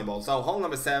me bunny ball. So, hole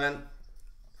number 7.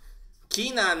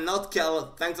 Keenan, not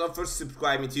Kel. Thanks a lot for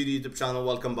subscribing to the YouTube channel.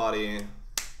 Welcome, buddy.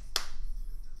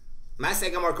 Mass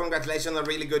Egamore, congratulations on a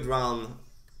really good run.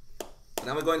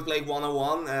 Now we're going to play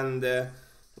 101 and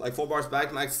like 4 bars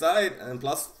back, max side, and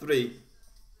plus 3.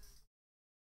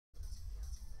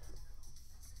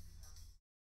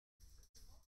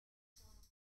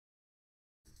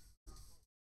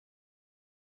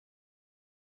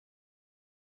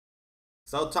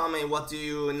 So Tommy, what do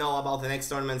you know about the next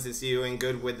tournament since you're doing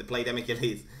good with the Playdemic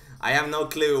Elite? I have no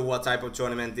clue what type of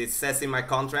tournament. It says in my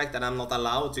contract that I'm not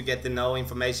allowed to get to know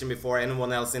information before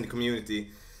anyone else in the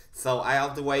community. So I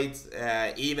have to wait,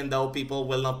 even though people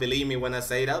will not believe me when I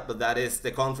say that, but that is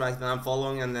the contract that I'm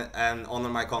following and honor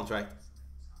my contract.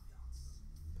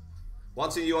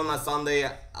 Watching you on a Sunday,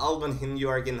 Alban in New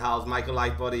York in house, Michael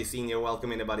Lightbody Senior,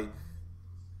 welcome anybody.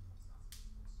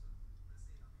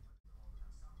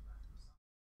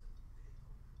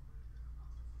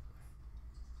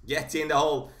 Get in the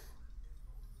hole.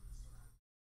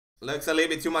 Looks a little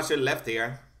bit too much to the left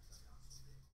here.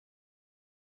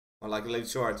 Or like a little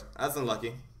short. That's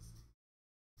unlucky.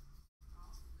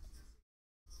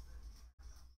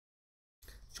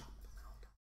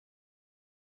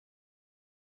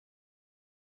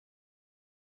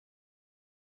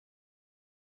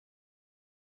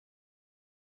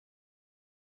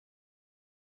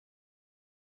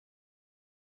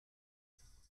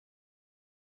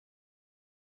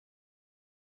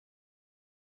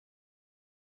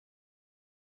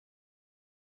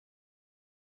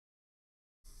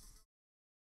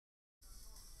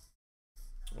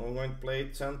 I'm going to play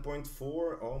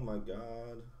 10.4. Oh my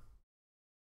god.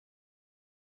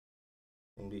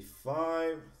 Only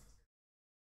 5.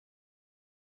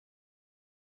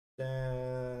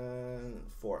 10,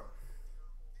 4.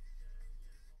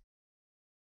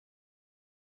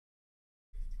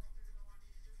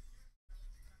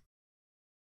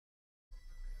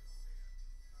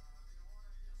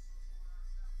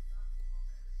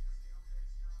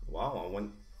 Wow, I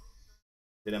went.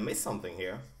 Did I miss something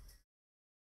here?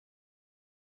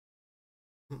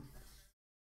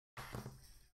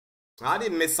 I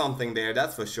didn't miss something there,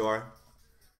 that's for sure.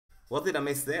 What did I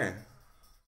miss there?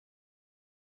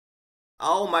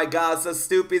 Oh my god, so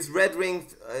stupid. Red ring.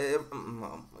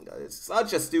 Oh my god, it's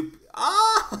such a stupid.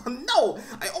 Ah, no!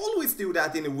 I always do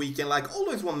that in the weekend, like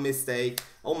always one mistake.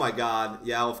 Oh my god,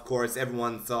 yeah, of course,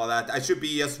 everyone saw that. I should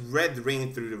be just red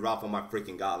ring through the rough. Oh my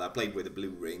freaking god, I played with a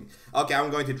blue ring. Okay,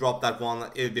 I'm going to drop that one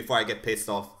before I get pissed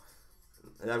off.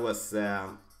 That was.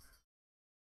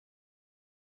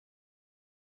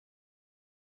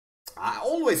 I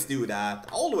always do that,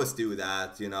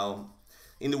 you know.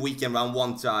 In the weekend round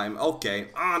one time. Okay.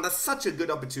 That's such a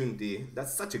good opportunity.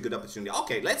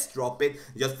 Okay, let's drop it.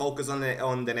 Just focus on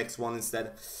the next one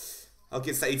instead.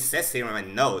 Okay, so it says here in my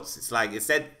notes. It's like it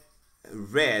said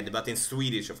red, but in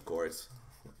Swedish, of course.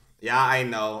 Yeah, I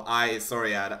know.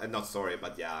 Sorry, not sorry,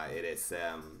 but yeah, it is.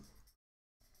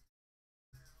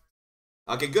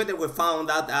 Okay, good that we found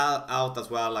that out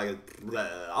as well. Like,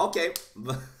 okay.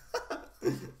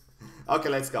 Okay,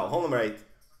 let's go. Hole number 8.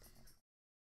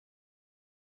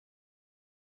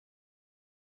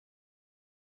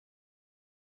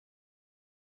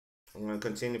 I'm gonna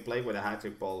continue to play with a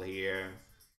hat-trick ball here.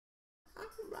 I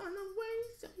run away,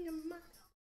 so you might.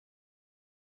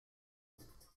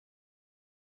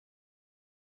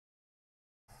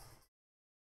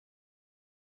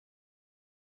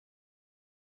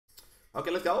 Okay,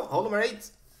 let's go. Hole number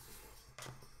 8.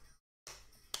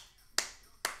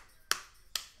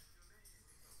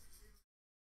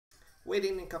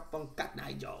 Waiting a couple of cat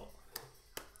night, Joe.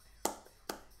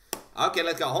 Okay,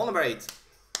 let's go. Hole number 8.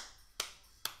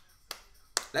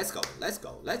 Let's go, let's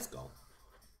go, let's go.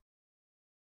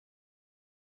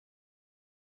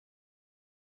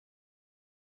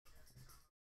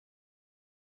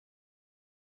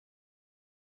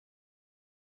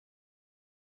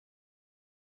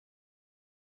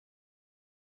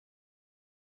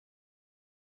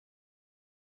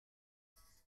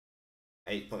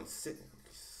 $8.6.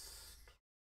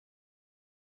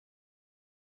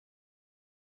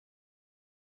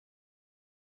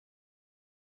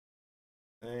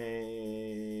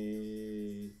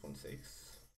 $8.6.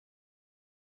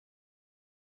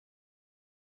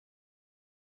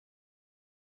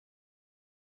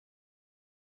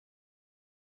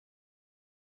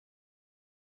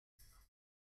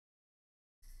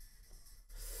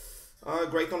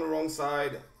 Great on the wrong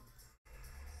side.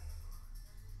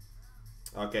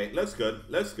 Okay, looks good,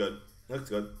 looks good, looks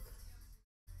good.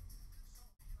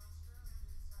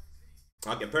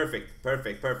 Okay, perfect,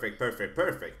 perfect, perfect, perfect,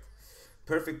 perfect.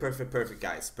 Perfect, perfect, perfect,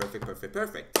 guys. Perfect, perfect,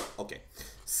 perfect. Okay,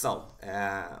 so,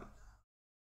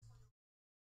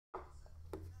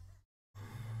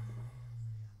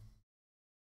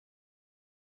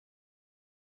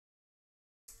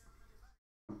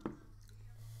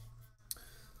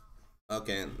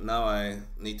 okay, now I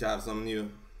need to have some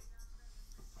new.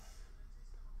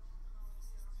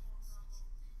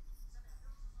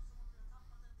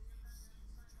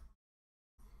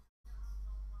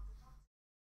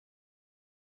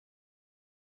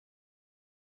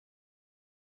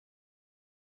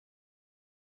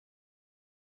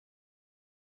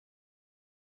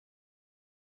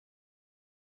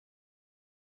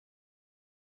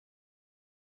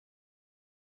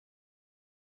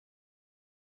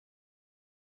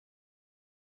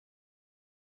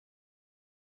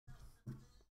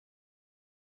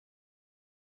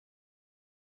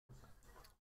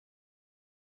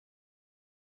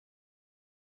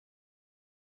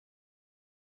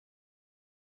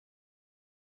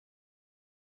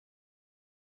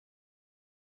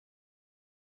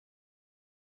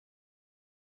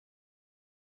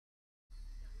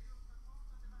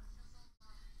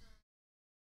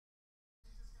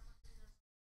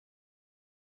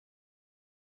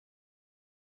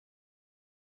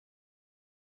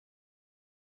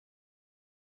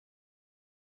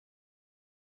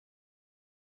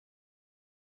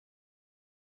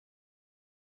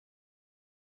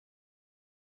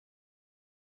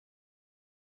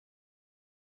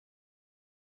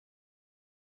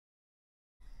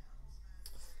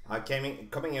 I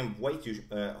coming in way too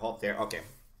hot there. Okay,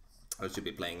 I should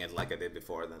be playing it like I did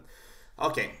before then.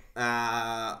 Okay,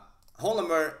 hole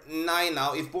number 9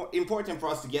 now. It's important for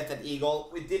us to get that eagle.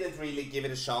 We didn't really give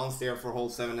it a chance there for hole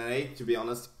 7 and 8, to be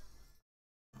honest.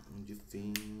 You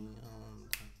feel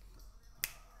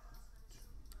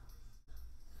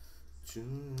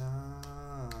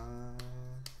tonight.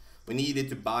 We needed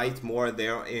to bite more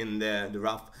there in the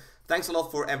rough. Thanks a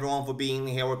lot for everyone for being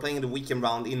here. We're playing the weekend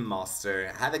round in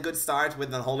Master. Had a good start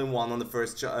with a hole-in-one on the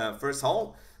first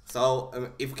hole. So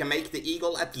if we can make the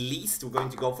eagle at least, we're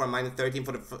going to go for a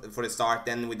 -13 for the start.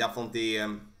 Then we definitely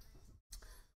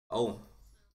oh,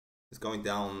 it's going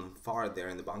down far there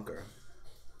in the bunker.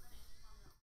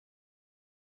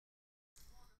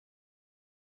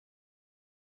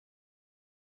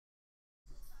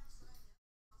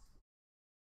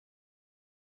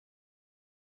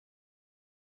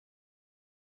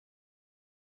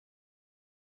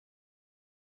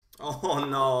 Oh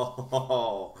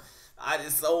no, that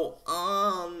is so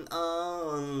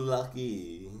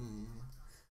unlucky.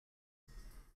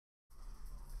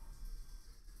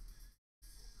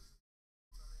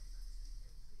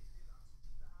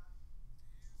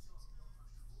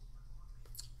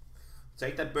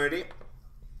 Take that birdie.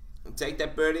 Take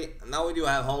that birdie. Now we do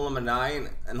have hole number 9,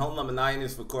 and hole number 9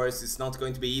 is, of course, it's not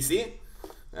going to be easy,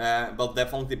 but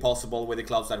definitely possible with the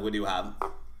clubs that we do have.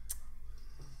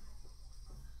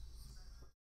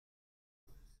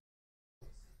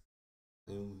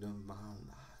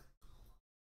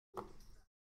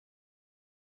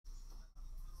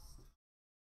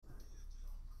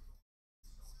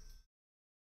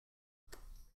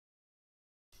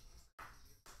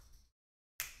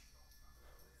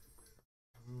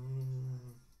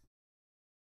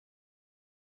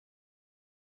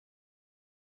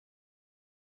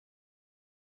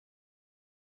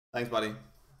 Thanks, buddy.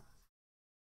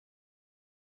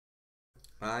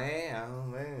 I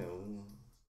am.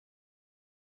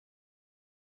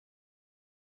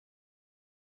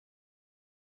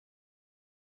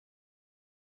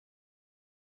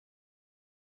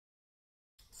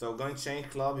 So going to change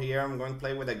club here. I'm going to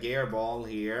play with a gear ball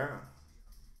here.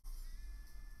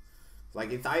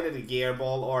 Like it's either the gear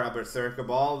ball or a berserker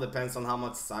ball. Depends on how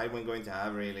much side we're going to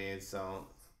have really. So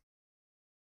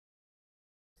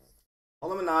all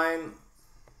number 9.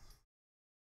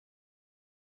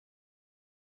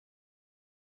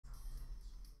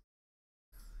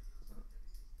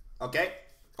 Okay,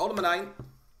 hold number 9.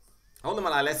 Hold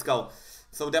number 9. Let's go.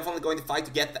 So we're definitely going to fight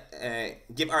to get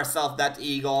give ourselves that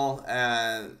eagle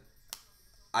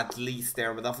at least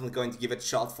there. We're definitely going to give it a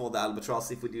shot for the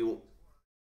albatross if we do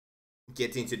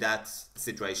get into that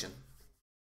situation.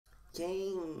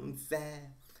 Okay,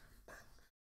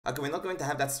 we're not going to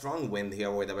have that strong wind here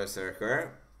with the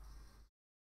berserker.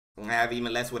 I have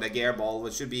even less with a gear ball,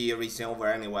 which should be reaching over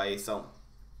anyway. So.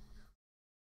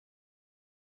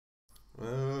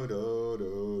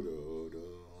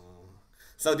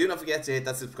 So do not forget to hit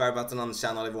that subscribe button on the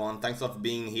channel, everyone. Thanks a lot for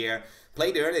being here.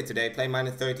 Played early today, played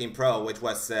 -13 Pro, which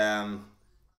was yeah,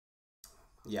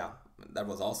 that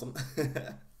was awesome.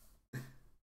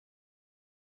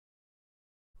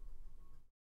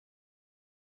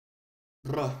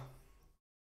 Bruh.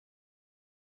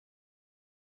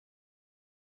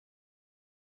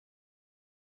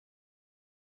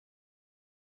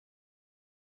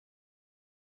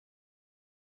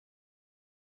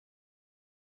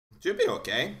 Should be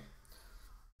okay.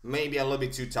 Maybe a little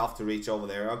bit too tough to reach over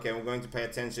there. Okay, we're going to pay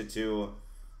attention to...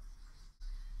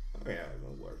 Oh yeah, it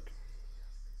will work.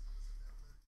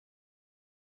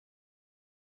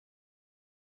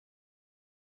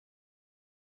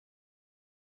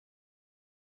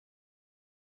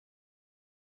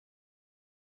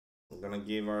 We're gonna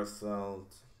give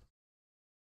ourselves...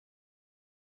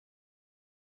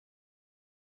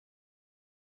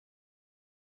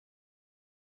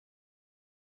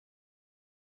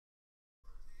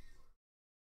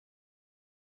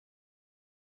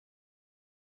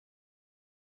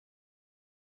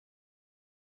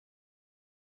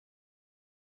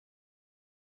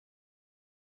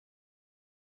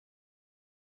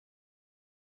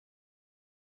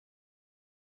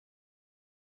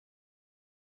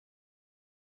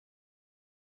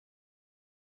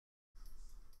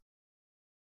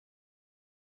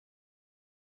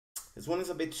 This one is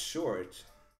a bit short.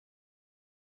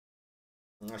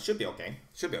 Should be okay.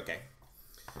 Should be okay.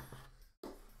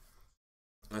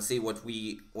 Let's see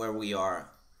where we are.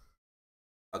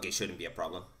 Okay, shouldn't be a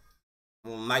problem.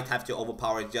 We might have to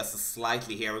overpower it just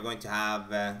slightly here. We're going to have...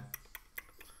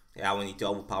 yeah, we need to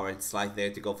overpower it slightly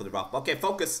there to go for the drop. Okay,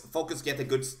 focus, get a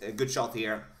good shot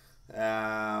here.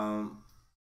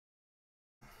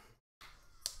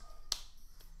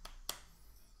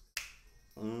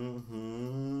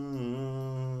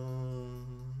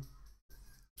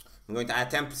 I'm going to add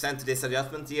 10% to this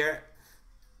adjustment here.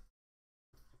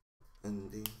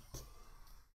 And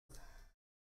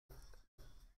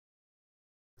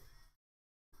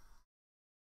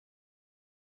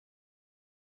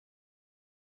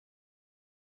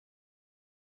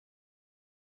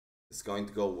it's going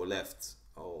to go left.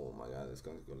 Oh my god, it's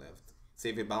going to go left. See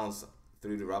if it bounces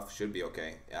through the rough. Should be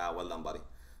okay. Yeah, well done, buddy.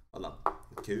 Well done.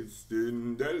 Kissed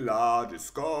in the largest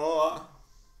score.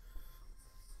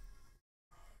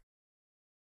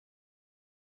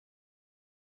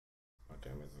 Okay,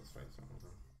 let's try something.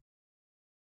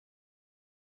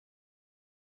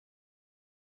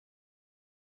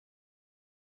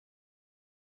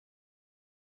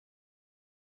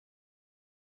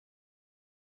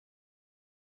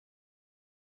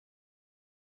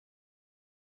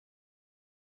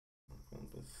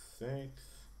 Six.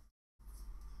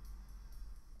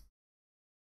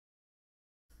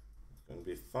 It's gonna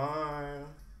be 5.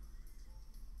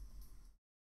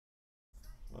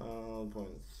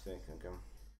 12.6. Okay.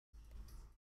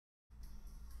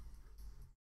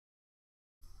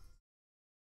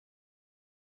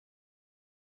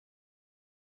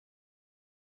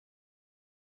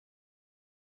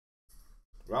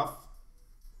 Rough.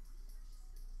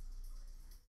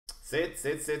 Sit.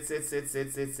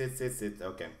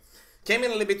 Okay. Came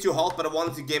in a little bit too hot, but I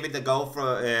wanted to give it a go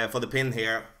for the pin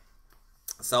here.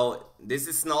 So this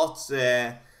is not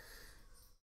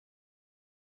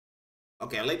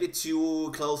okay, a little bit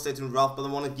too close to rough, but I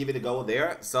want to give it a go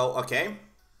there. So okay,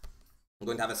 I'm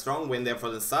going to have a strong wind there for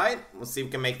the side. We'll see if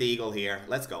we can make the eagle here.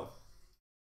 Let's go.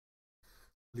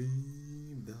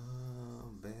 Leave the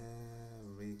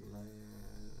very glass.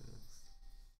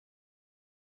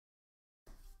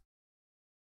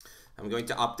 I'm going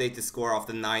to update the score of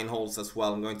the 9 holes as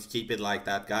well. I'm going to keep it like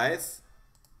that, guys.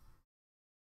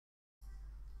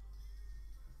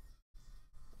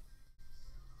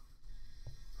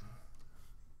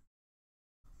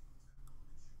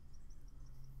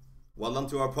 Well done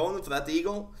to our opponent for that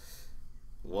eagle.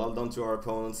 Well done to our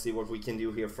opponent. See what we can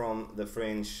do here from the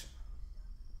fringe.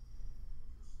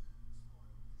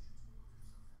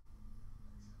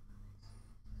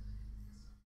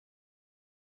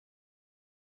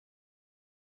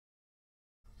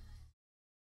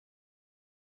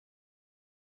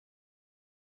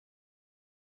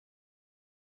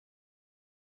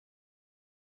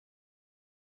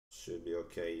 Should be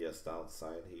okay just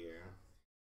outside here.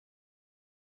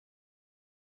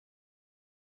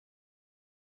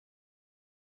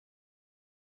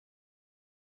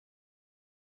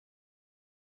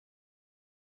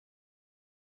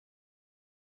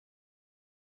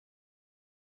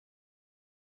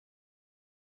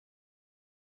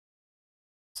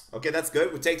 Okay, that's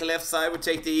good. We take the left side. We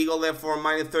take the eagle there for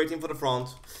 -13 for the front.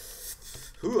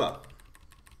 Hooah.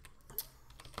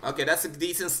 Okay, that's a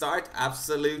decent start.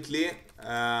 Absolutely.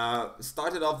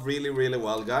 Started off really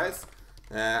well, guys.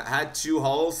 Had 2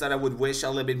 holes that I would wish a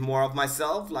little bit more of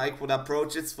myself, like would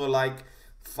approach it for like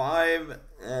 5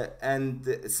 and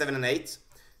 7 and 8.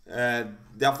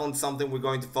 Definitely something we're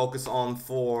going to focus on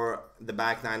for the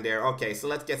back 9 there. Okay, so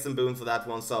let's get some boon for that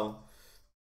one. So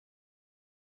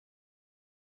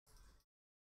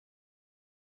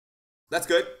that's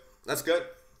good. That's good.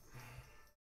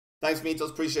 Thanks, Mitos.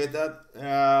 Appreciate that.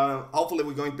 Hopefully,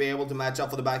 we're going to be able to match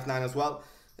up for the back 9 as well.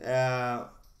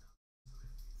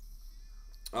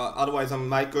 Otherwise, I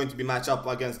might going to be matched up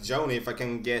against Joni if I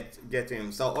can get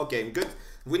him. So, okay, good.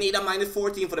 We need a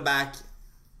 -14 for the back.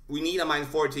 We need a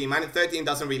 -14. -13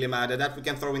 doesn't really matter. That we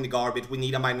can throw in the garbage. We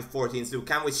need a -14. So,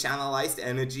 can we channelize the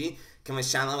energy? Can we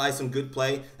channelize some good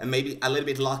play? And maybe a little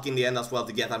bit luck in the end as well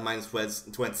to get that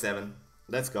 -27.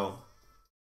 Let's go.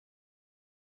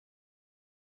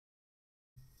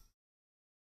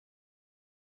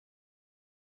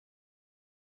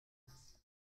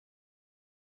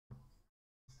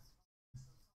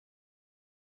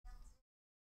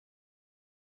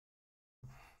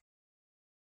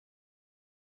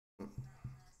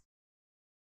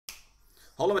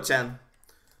 Hold on a chan.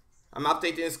 I'm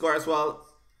updating the score as well.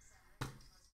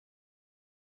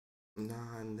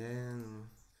 And then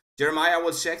Jeremiah, I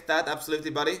will check that, absolutely,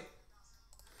 buddy.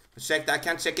 Check that. I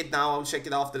can't check it now. I'll check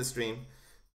it after the stream.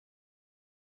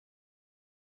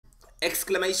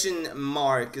 Exclamation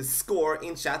mark score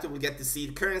in chat. We will get to see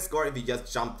the current score if you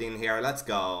just jumped in here. Let's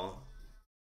go.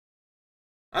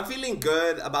 I'm feeling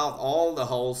good about all the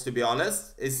holes, to be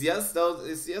honest. It's just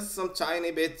some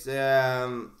tiny bit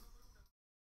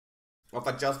of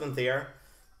adjustment there.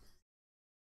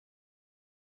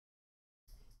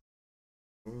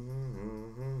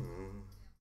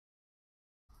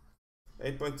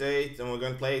 8.8, and we're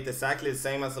going to play it exactly the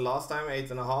same as the last time,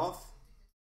 8.5.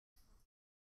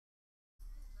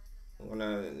 I'm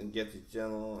gonna get the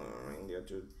channel India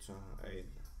to 8.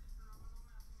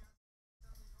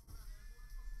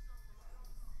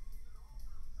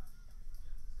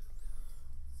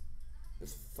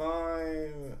 It's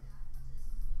 5.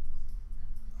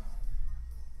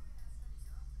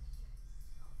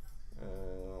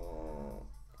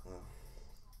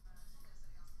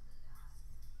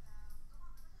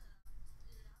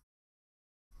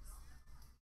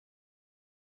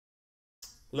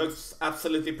 Looks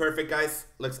absolutely perfect, guys.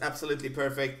 Looks absolutely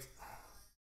perfect.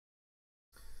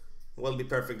 Will be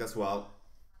perfect as well.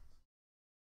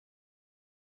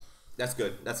 That's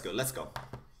good. That's good. Let's go.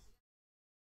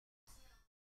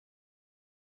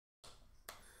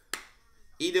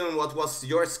 Eden, what was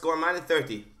your score?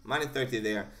 -30. -30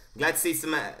 there. Glad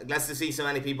to see so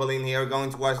many people in here. Going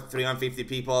towards 350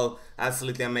 people.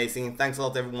 Absolutely amazing. Thanks a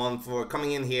lot, everyone, for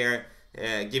coming in here,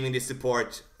 giving this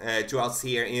support to us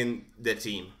here in the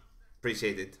team.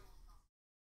 Appreciate it.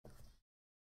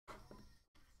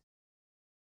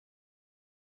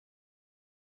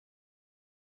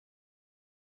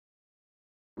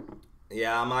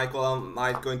 Yeah, Michael,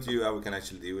 I'm going to. We can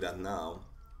actually do that now.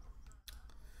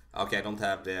 Okay, I don't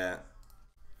have the.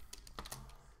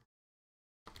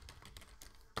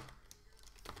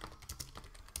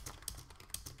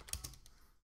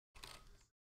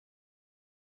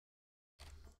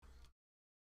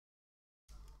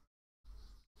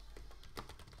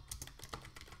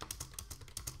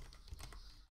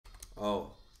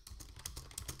 Oh.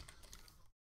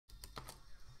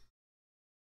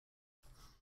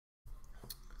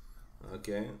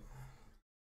 Okay.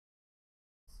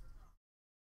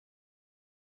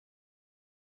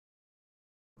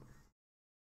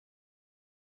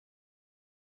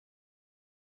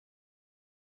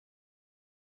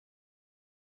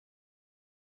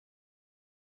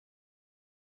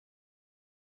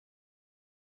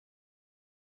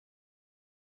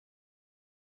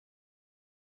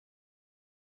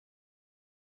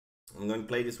 I'm going to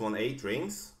play this one 8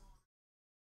 rings.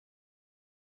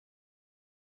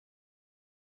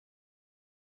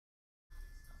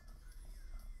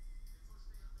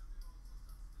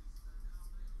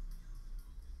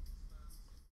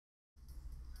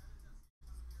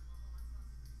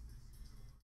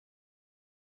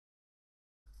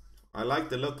 I like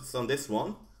the looks on this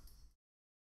one.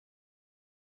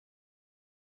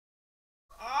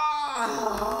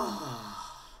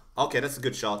 Okay, that's a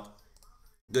good shot.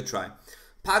 Good try.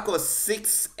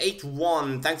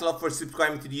 Paco681, thanks a lot for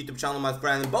subscribing to the YouTube channel, my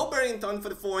friend. Bo Burrington for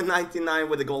the 4.99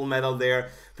 with the gold medal there.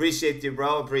 Appreciate you,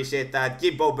 bro. Appreciate that.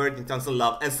 Give Bo Burrington some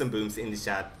love and some booms in the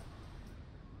chat.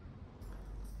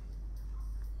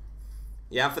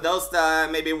 Yeah, for those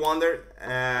that maybe wonder,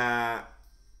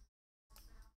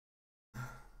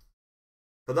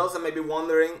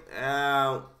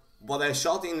 what I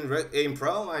shot in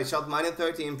pro, I shot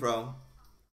 -30 in pro.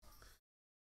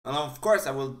 And of course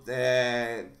I will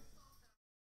have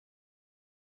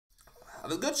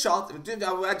a good shot.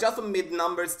 I will adjust some mid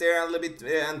numbers there a little bit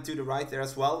and to the right there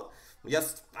as well.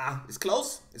 Just, it's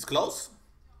close. It's close.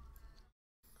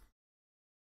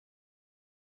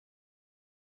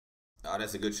 Oh,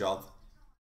 that's a good shot.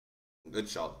 Good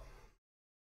shot.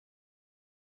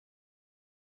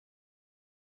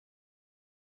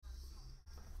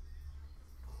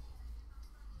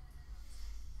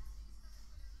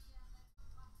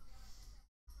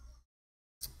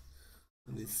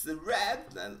 This is red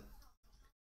then.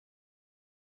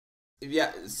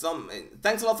 Yeah,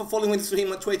 thanks a lot for following the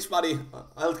stream on Twitch, buddy.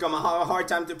 I'll come a hard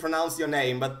time to pronounce your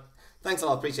name, but thanks a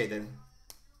lot, appreciate it.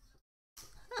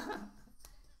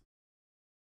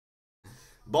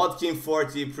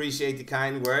 Bodkin40, appreciate the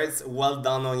kind words. Well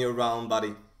done on your round,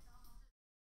 buddy.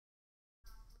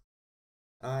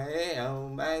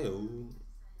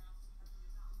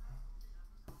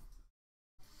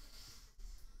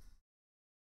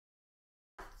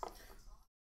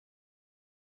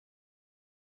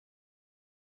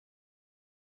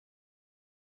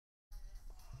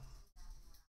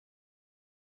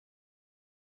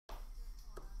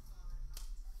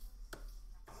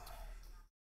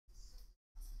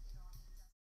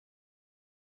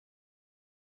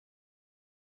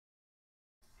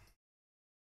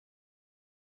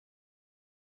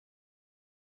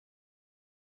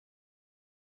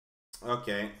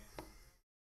 Okay.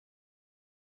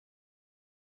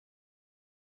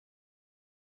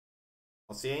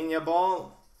 Oceania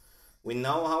ball. We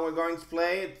know how we're going to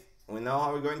play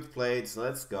it. So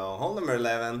let's go. Hole number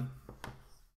 11.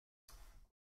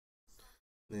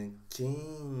 The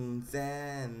kings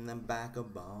and the back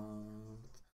of balls.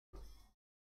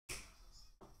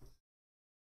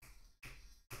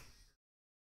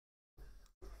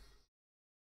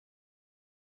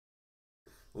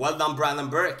 Well done, Brandon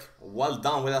Burke. Well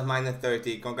done with that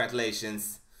 -30.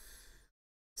 Congratulations.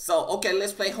 So, okay,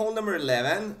 let's play hole number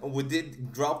 11. We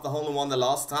did drop the hole in one the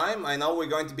last time. I know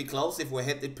we're going to be close. If we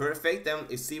hit it perfect,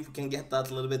 then see if we can get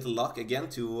that little bit of luck again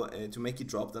to make it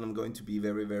drop. Then I'm going to be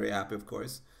very, very happy, of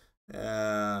course.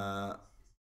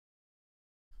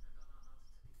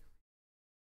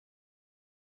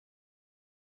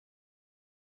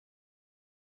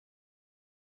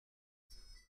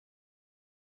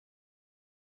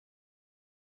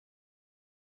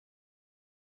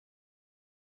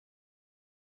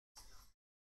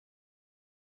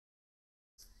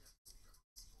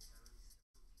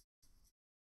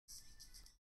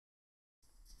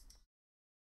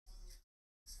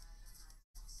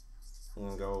 I'm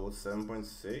gonna go with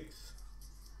 7.6.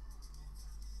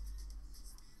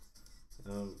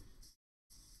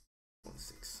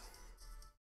 6.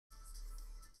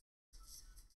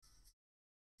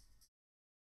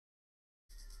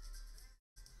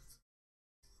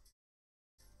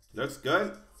 Looks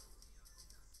good.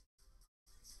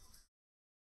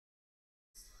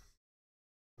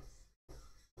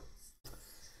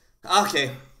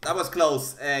 Okay, that was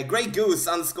close. Great Goose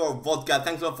 _ vodka.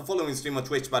 Thanks a lot for following the stream on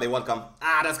Twitch, buddy. Welcome.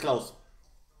 That's close.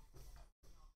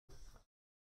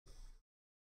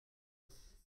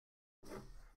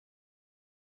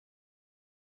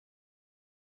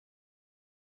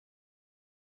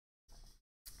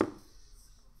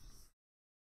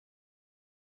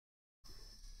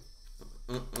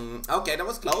 Okay, that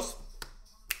was close.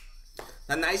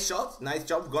 A nice shot, nice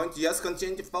job. Going to just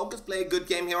continue to focus, play a good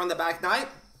game here on the back nine.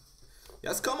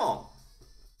 Just come on.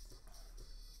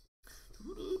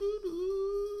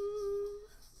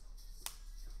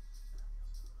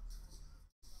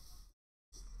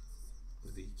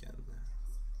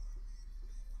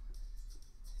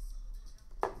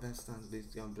 Bästan blir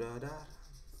bröder.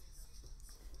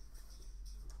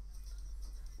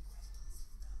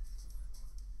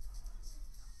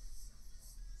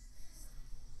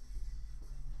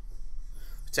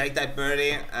 Take that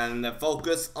birdie and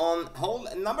focus on hole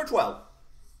number 12.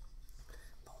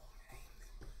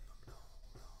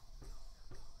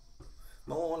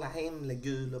 Måla himla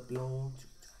gul och blå.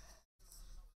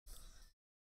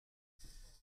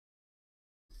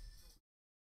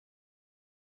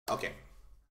 Okay.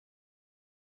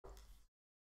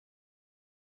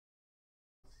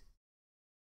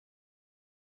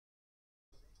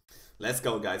 Let's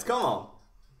go, guys. Come on.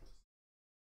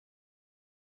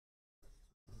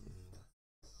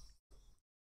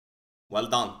 Well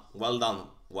done. Well done.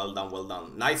 Well done. Well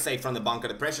done. Nice save from the bunker.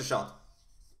 The pressure shot.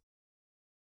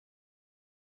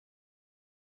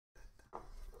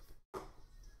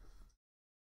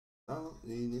 Oh,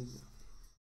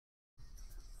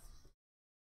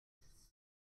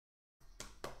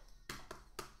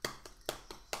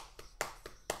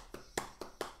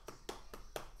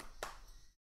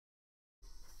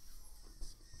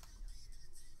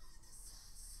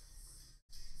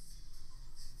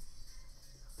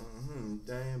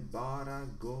 det bara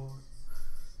går.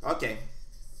 Okay.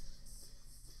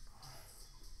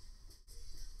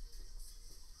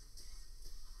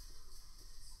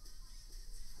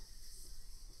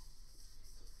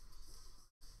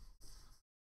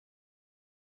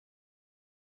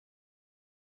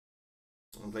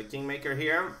 I'll play Kingmaker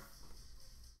here.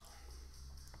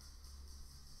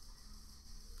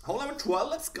 Hole number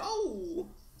 12, let's go!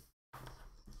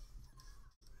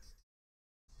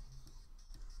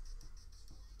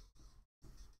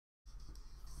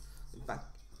 Back.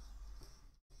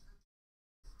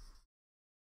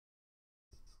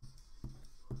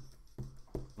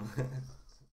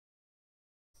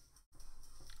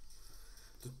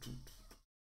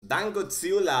 Dan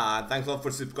Godzilla, thanks a lot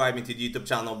for subscribing to the YouTube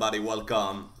channel, buddy.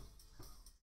 Welcome.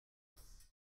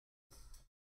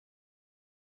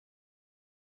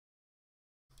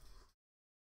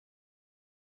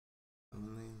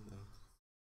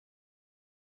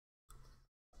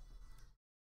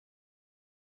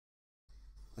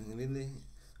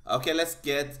 Okay, let's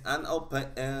get an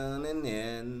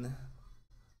opening.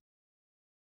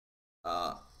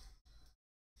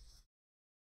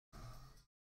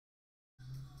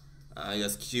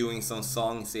 Just queuing some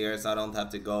songs here so I don't have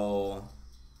to go.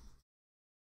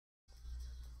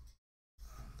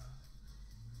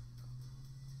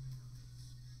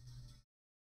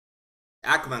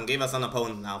 Aquaman, give us an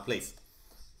opponent now, please.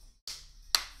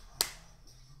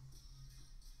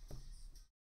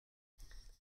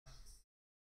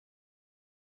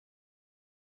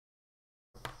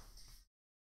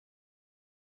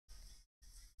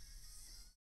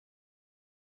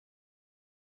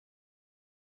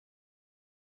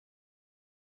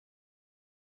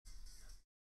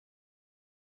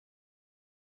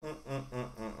 Nine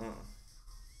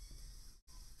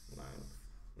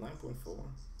 9.4.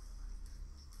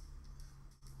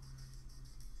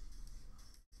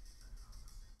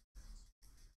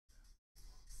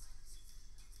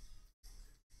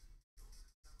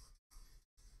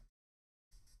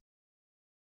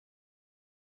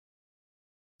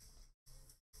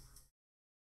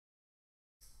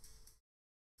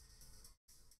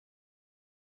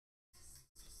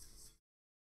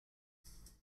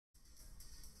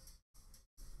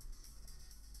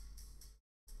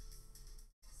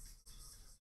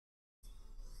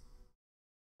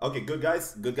 Okay, good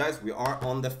guys, we are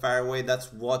on the fairway.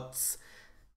 That's what's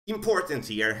important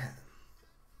here.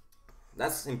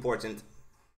 That's important.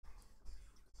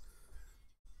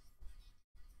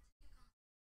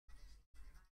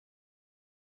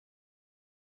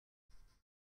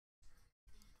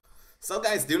 So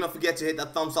guys, do not forget to hit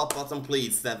that thumbs up button,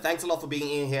 please. Thanks a lot for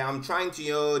being in here. I'm trying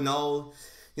to,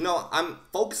 I'm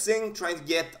focusing, trying to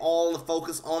get all the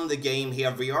focus on the game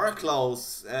here. We are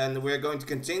close, and we're going to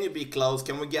continue to be close.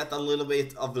 Can we get a little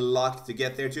bit of luck to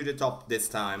get there to the top this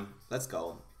time? Let's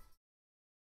go.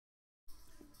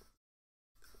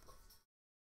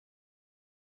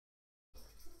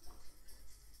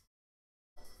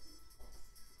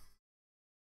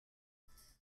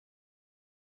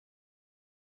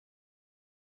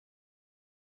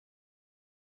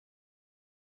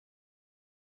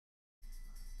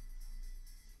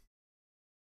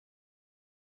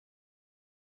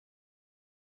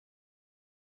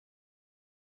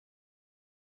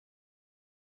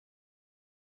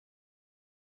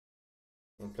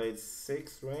 We played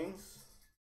 6 rings.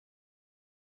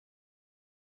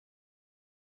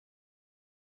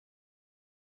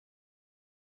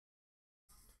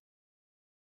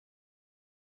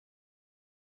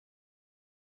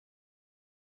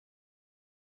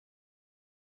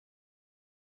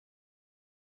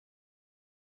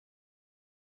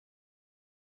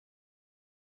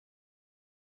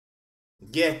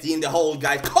 Get in the hole,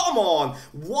 guys. Come on.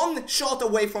 One shot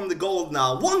away from the goal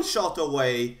now. One shot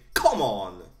away. Come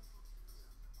on.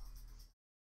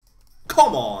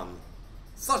 Come on.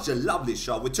 Such a lovely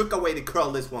shot. We took away the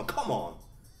curl this one. Come on.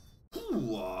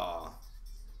 Ooh.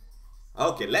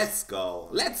 Okay, let's go.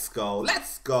 Let's go.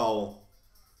 Let's go.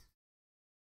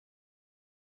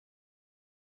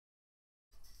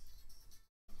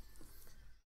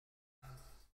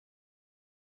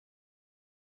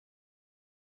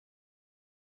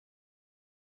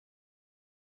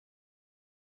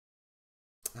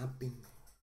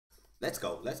 Let's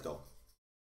go. Let's go.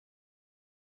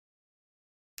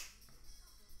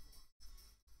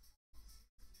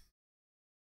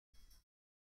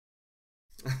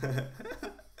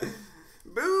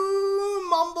 Boom!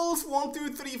 Mumbles 1, 2,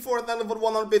 3, 4, then for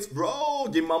 100 bits, bro.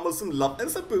 Give Mumbles some love and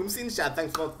some booms in chat.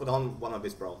 Thanks for the 100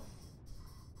 bits, bro.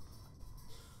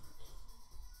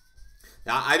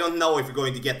 Now I don't know if you're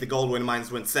going to get the goal when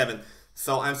 -27,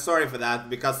 so I'm sorry for that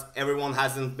because everyone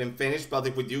hasn't been finished. But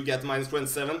if we do get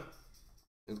 -27,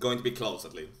 it's going to be close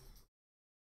at least.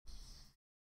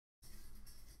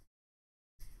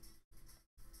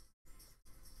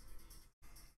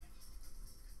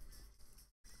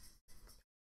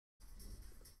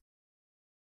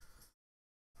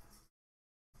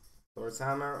 Thor's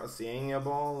hammer, a seeing a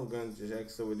ball. We're going to check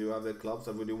so we do have the clubs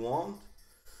that we do want.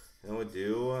 And we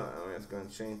do. I'm just going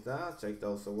to change that. Take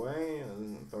those away.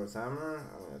 And Thor's hammer.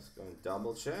 I'm just going to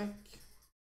double check.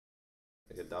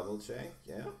 Take a double check.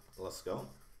 Yeah, let's go.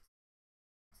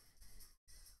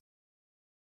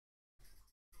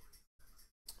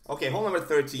 Okay, hole number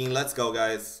 13. Let's go,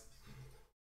 guys.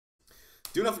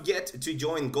 Do not forget to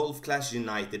join Golf Clash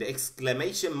United.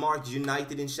 Exclamation mark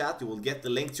United in chat. You will get the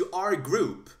link to our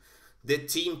group, the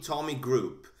Team Tommy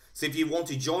group. So if you want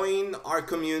to join our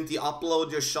community,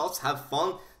 upload your shots, have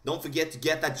fun. Don't forget to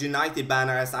get that United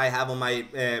banner as I have on my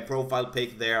profile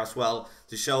pic there as well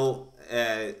to show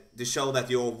that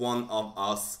you're one of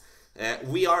us.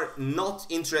 We are not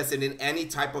interested in any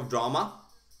type of drama.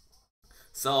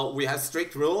 So we have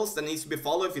strict rules that needs to be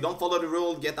followed. If you don't follow the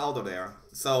rule, get out of there.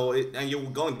 So and you're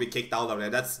going to be kicked out of there.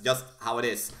 That's just how it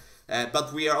is.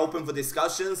 But we are open for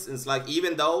discussions. It's like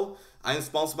even though I'm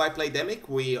sponsored by Playdemic,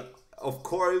 we of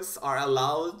course are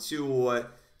allowed to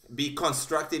be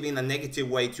constructive in a negative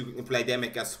way to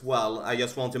Playdemic as well. I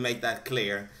just want to make that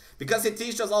clear. Because it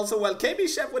teaches us also well. KB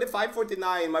Chef with a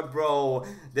 549, my bro.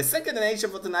 The second donation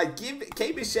for tonight. Give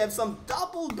KB Chef some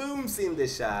double booms in the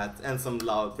chat and some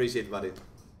love. Appreciate it, buddy.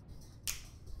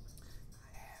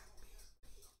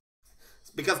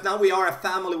 Because now we are a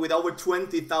family with over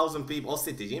 20,000 people. Oh,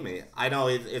 City Jimmy. I know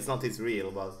it's not his real,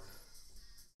 but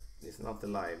it's not the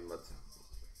live, but.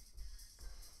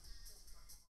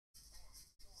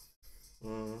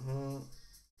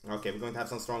 Okay, we're going to have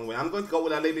some strong win. I'm going to go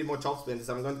with a little bit more top spin.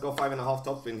 So I'm going to go 5.5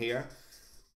 top spin here.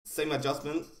 Same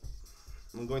adjustment.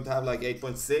 I'm going to have like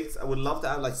 8.6. I would love to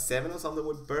have like 7 or something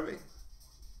with Burby.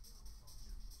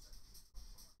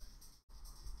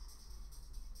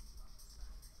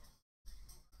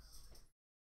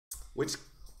 Which,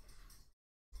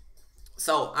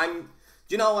 so I'm,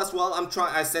 you know, as well,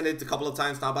 I said it a couple of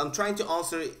times now, but I'm trying to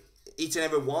answer each and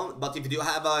every one. But if you do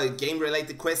have a game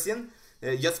related question,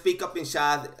 just speak up in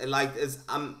chat. Like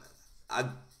an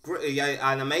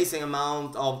amazing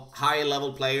amount of high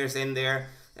level players in there,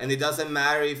 and it doesn't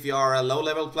matter if you are a low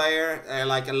level player,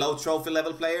 like a low trophy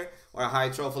level player, or a high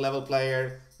trophy level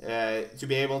player, to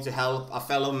be able to help a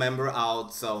fellow member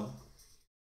out. So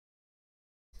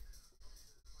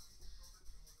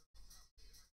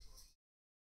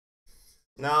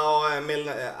no,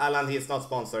 Alan, he's not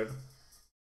sponsored.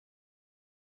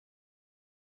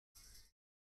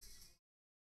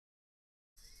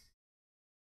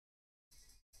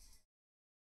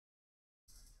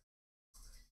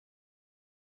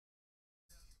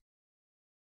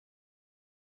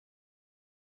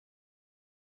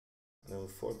 No,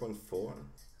 4.4.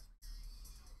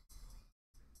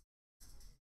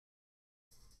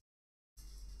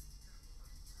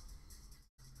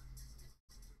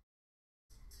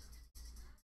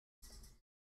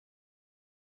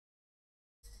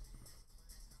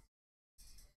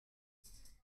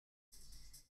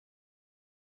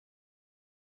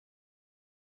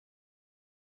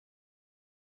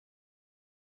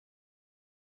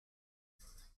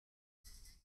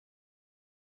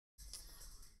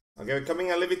 Okay, we're coming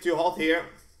a little bit too hot here.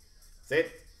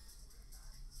 Sit.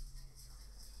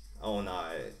 Oh no.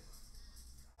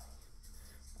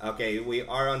 Okay, we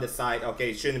are on the side.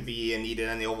 Okay, shouldn't be needed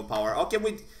any overpower. Okay,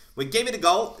 we gave it a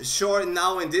go. Sure,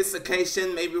 now in this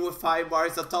occasion, maybe with 5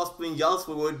 bars of top spin just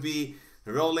we would be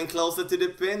rolling closer to the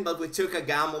pin, but we took a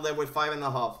gamble there with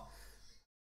 5.5.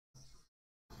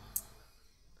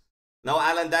 No,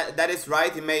 Alan, that is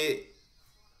right.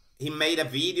 He made a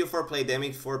video for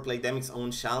Playdemic's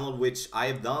own channel, which I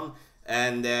have done,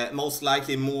 and most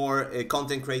likely more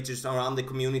content creators around the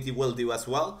community will do as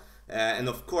well. And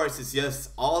of course, it's just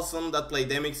awesome that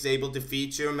Playdemic is able to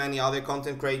feature many other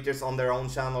content creators on their own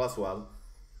channel as well.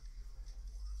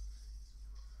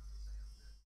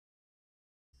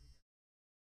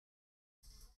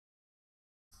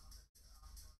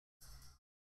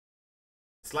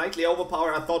 Slightly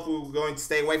overpowered. I thought we were going to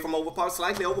stay away from overpowered.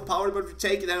 Slightly overpowered, but we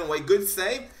take it anyway. Good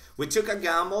save. We took a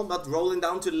gamble, but rolling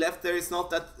down to the left there is not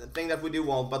that thing that we do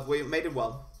want, but we made it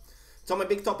well. So my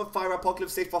big top of fire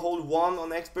Apocalypse 6 for hold 1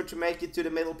 on expert to make it to the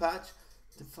middle patch.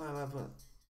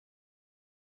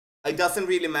 It doesn't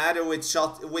really matter which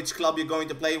club you're going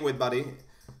to play with, buddy,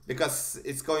 because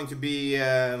it's going to be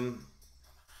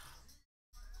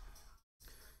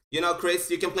you know,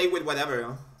 Chris, you can play with whatever,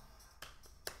 huh?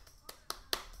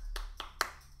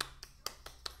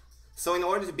 So in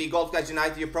order to be Gold Clash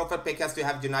United, your profile pick has to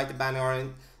have United banner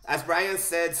on. As Brian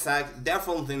said, Zach,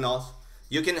 definitely not.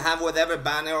 You can have whatever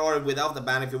banner or without the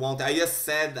banner if you want. I just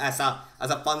said as a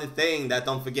funny thing that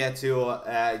don't forget to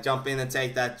jump in and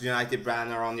take that United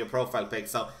banner on your profile pic.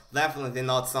 So definitely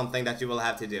not something that you will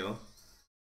have to do.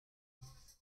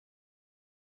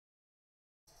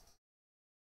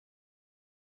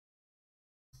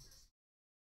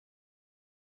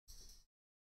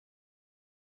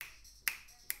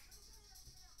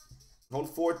 Hold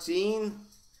 14.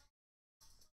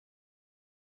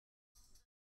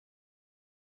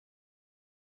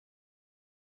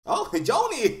 Oh,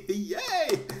 Joni!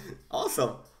 Yay!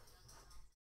 Awesome.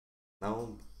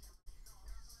 No.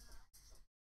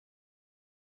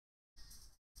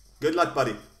 Good luck,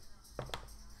 buddy.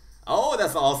 Oh,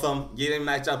 that's awesome. Getting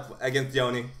match up against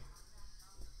Joni.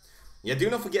 Yeah, do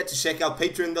not forget to check out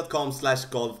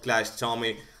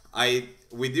patreon.com/golfclashtommy.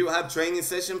 We do have training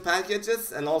session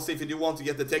packages, and also if you do want to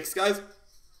get the text guys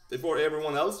before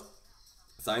everyone else,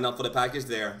 sign up for the package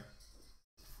there.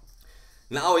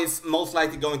 Now it's most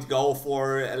likely going to go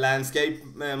for a landscape,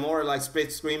 more like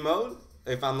split screen mode,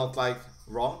 if I'm not like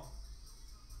wrong.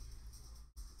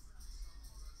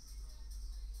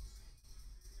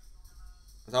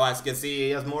 So as you can see, he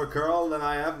has more curl than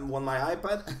I have on my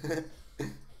iPad.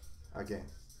 Okay.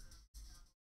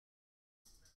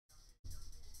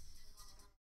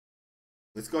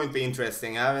 It's going to be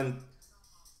interesting. I've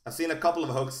seen a couple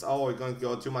of hooks. Oh, we're going to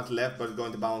go too much left, but it's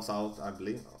going to bounce out, I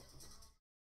believe.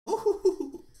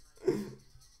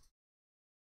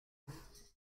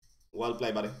 Well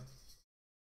played, buddy.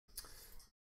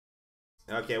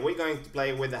 Okay, we're going to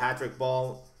play with the hat-trick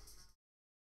ball.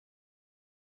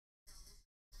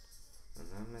 And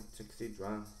I'm at 60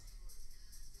 draw.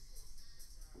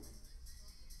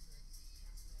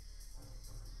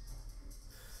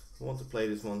 I want to play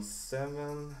this one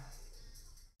 7.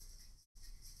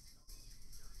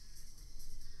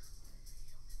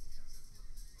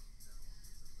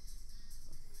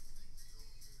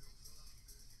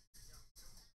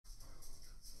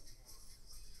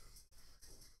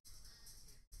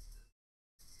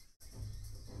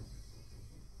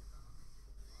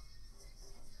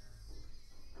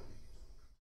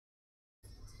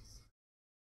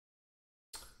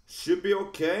 Should be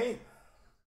okay.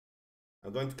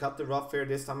 I'm going to cut the rough here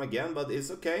this time again, but it's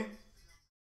okay.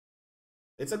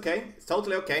 It's okay. It's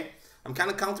totally okay. I'm kind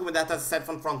of counting with that as I said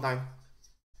from front time.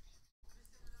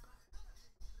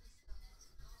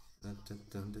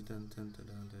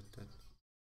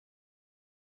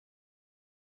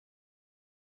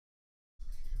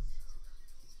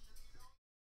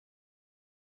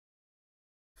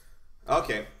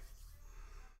 Okay.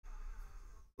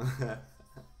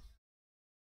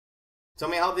 Tell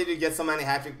me, how did you get so many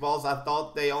hat-trick balls? I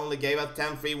thought they only gave out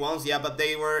 10 free ones. Yeah, but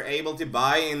they were able to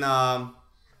buy in a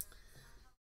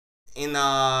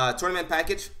tournament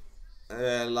package.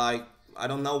 Like, I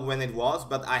don't know when it was,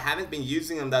 but I haven't been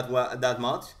using them that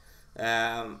much.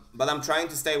 But I'm trying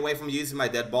to stay away from using my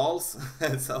dead balls.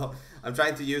 So I'm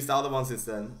trying to use the other ones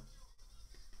instead.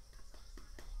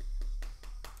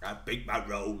 I pick my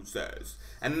roses.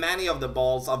 And many of the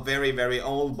balls are very, very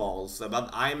old balls.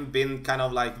 But I've been kind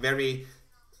of like very...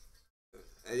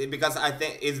 Because I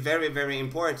think it's very, very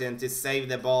important to save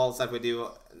the balls that we do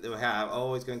have.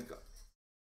 Oh, it's going to go.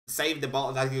 Save the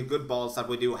ball, like the good balls that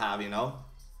we do have, you know?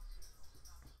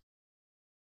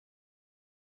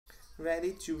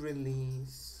 Ready to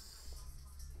release.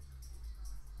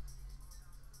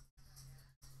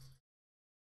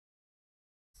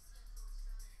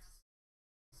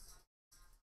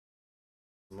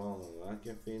 Mom, I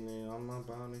can feel it on my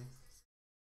body.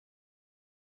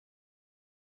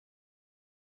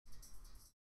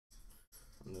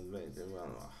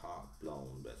 Heart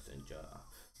blown messenger.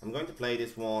 I'm going to play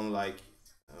this one like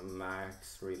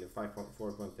max, really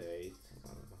 5.4.8.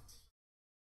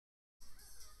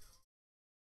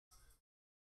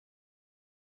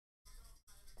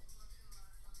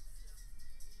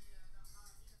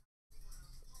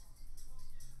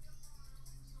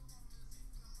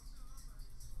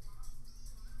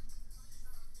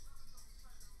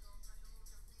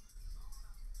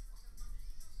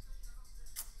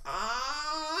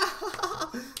 Ah!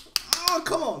 Oh,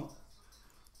 come on!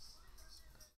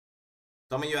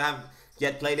 Some of you have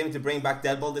yet played him to bring back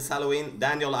Deadball this Halloween.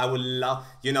 Daniel, I would love,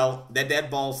 you know, the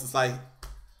Deadballs is like,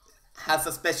 has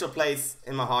a special place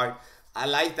in my heart. I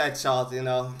like that shot, you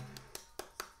know.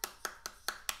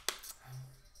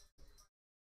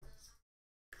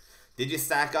 Did you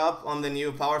stack up on the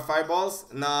new Power Fireballs?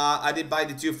 Nah, I did buy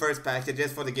the 2 first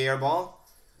packages for the Gear Ball.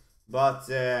 But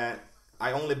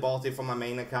I only bought it for my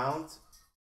main account.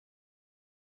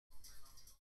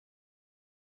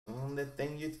 Only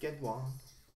thing you'd get one.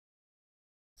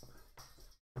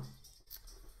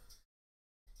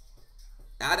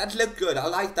 Ah, that looked good. I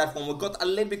like that one. We got a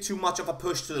little bit too much of a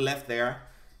push to the left there.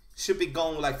 Should be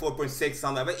going like 4.6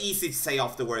 on that, but easy to say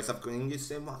afterwards. I'm going to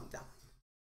say one down.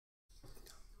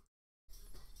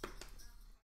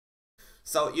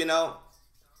 So, you know.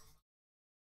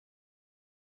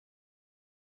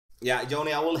 Yeah,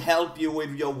 Joni, I will help you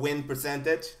with your win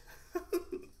percentage.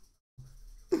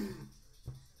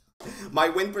 My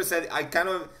win percent, I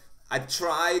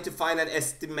try to find an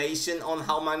estimation on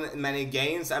how many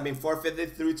games I've been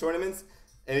forfeited through tournaments.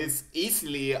 And it's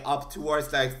easily up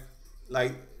towards like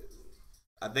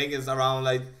I think it's around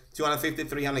like 250,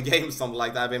 300 games, something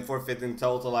like that. I've been forfeiting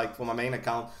total, like for my main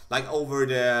account, like over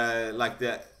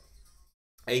the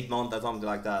 8 months or something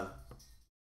like that.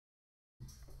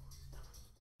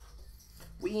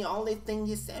 We only think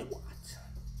you said what?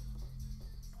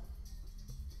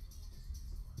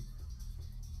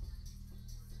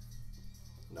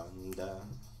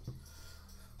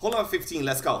 Hold on 15,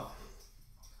 let's go.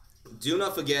 Do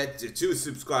not forget to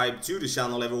subscribe to the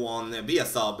channel, everyone. Be a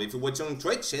sub. If you're watching on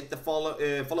Twitch, hit the follow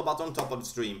button on top of the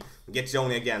stream. Get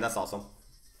Joni again, that's awesome.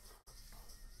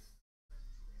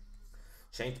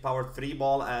 Change the power 3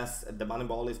 ball as the money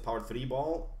ball is power 3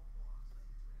 ball.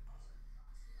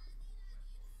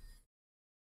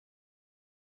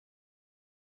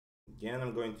 Again,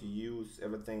 I'm going to use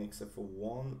everything except for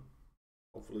one.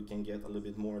 Hopefully we can get a little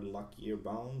bit more luckier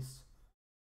bounce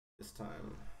this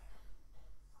time.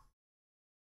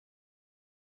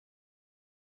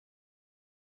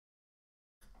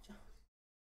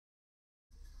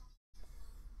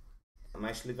 I'm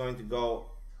actually going to go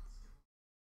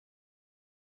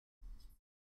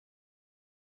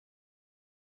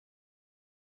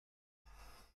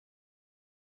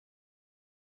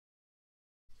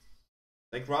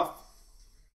like rough.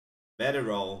 Better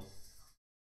roll.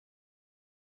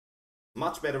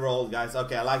 Much better roll, guys.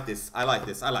 Okay, I like this. I like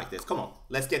this. I like this. Come on,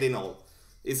 let's get in all.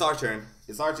 It's our turn.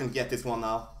 It's our turn to get this one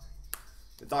now.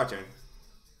 It's our turn.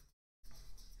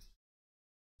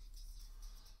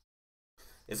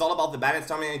 It's all about the balance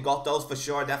timing. I got those for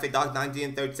sure. Daffy Duck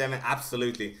 1937,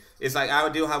 absolutely. It's like I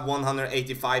do have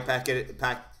 185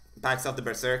 packs of the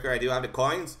Berserker. I do have the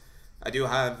coins. I do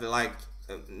have like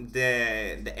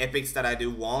the epics that I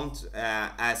do want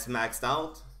as maxed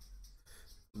out.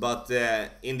 But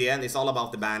in the end, it's all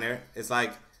about the banner. It's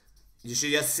like you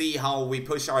should just see how we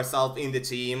push ourselves in the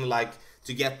team, like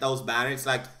to get those banners.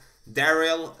 Like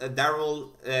Daryl,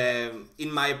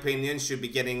 in my opinion, should be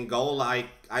getting goal.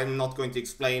 I'm not going to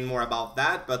explain more about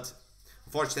that, but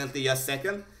fortunately, just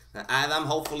second. Adam,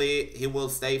 hopefully, he will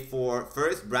stay for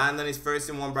first. Brandon is first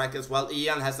in one bracket as well.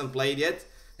 Ian hasn't played yet.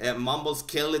 Mumbles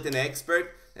killed it in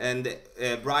expert, and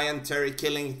Brian Terry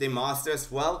killing the master as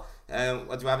well.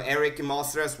 What do we have? Eric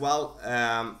master as well,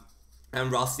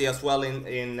 and Rusty as well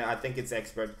in I think it's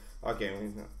expert. Okay,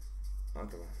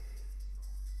 okay.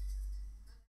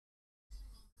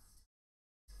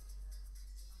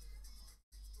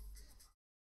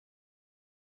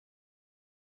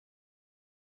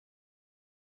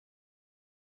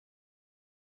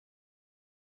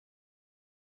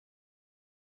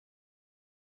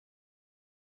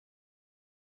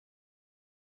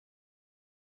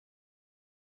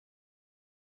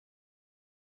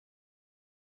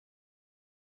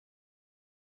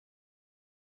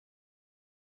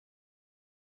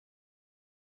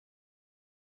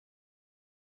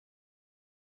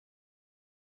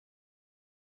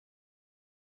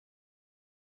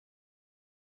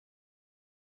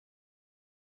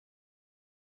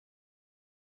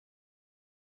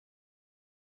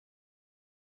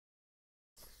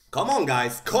 Come on,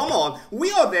 guys. Come on.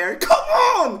 We are there. Come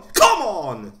on. Come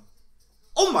on.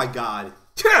 Oh my god.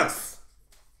 Yes.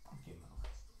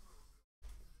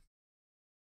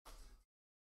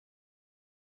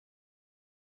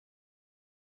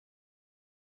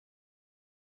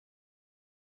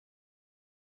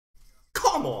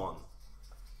 Come on.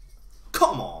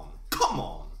 Come on. Come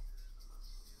on.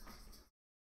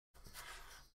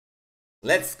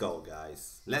 Let's go,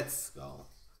 guys. Let's go.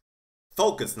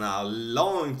 Focus now.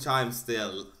 Long time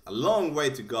still. A long way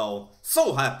to go.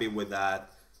 So happy with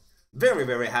that. Very,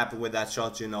 very happy with that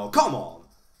shot, you know. Come on.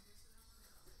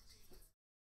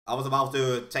 I was about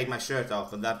to take my shirt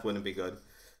off, and that wouldn't be good.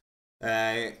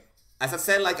 As I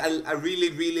said, like, I really,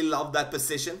 really love that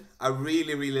position. I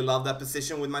really, really love that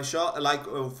position with my shot, like,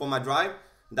 for my drive.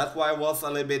 That's why I was a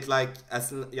little bit, like,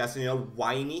 as you know,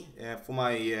 whiny for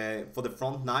my for the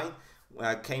front nine.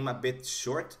 Came a bit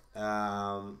short.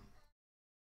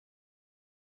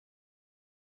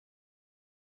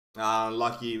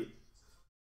 Lucky.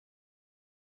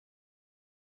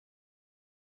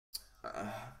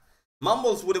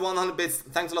 Mumbles with the 100 bits.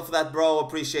 Thanks a lot for that, bro.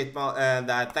 Appreciate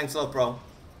that. Thanks a lot, bro.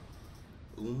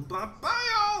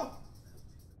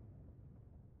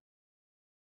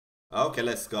 Okay,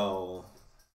 let's go.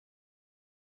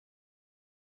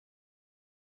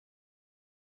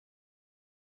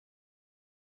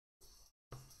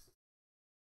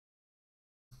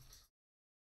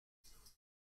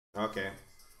 Okay.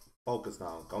 Focus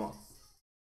now. Come on.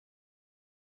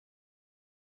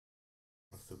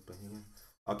 Super here.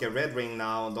 Okay, red ring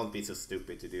now. Don't be so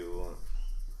stupid to do.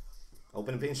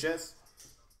 Open pinches.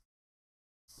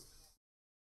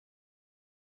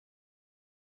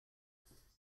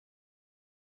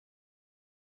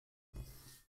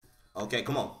 Okay,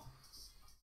 come on.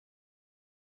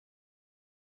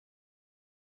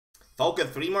 Focus,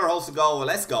 3 more holes to go.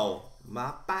 Let's go.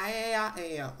 Mapaya,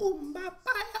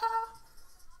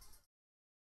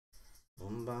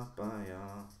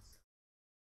 Umbapaya.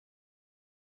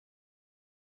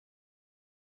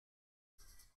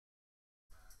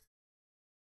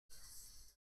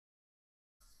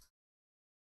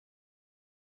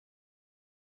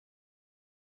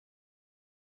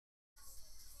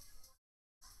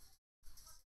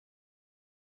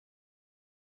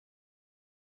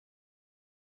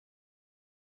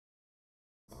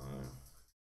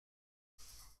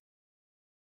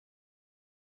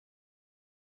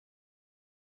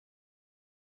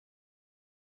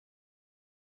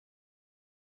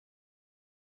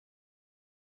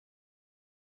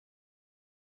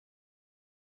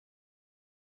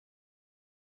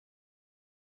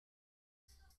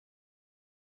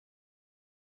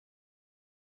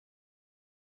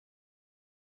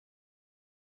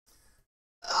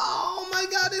 Oh my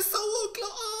god, it's so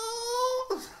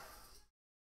close!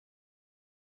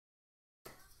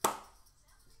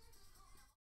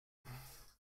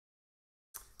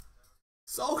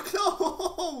 So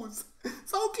close!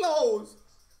 So close!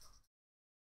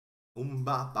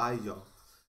 Umbapayo.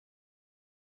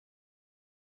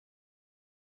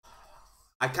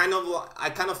 I kind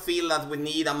of feel that we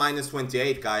need a minus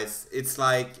 28, guys. It's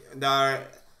like there,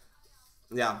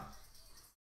 yeah.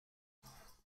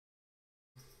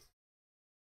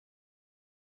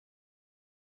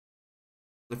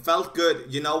 It felt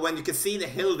good, you know, when you can see the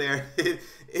hill there. It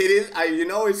is, you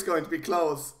know, it's going to be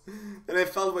close. And I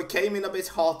felt we came in a bit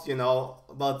hot, you know,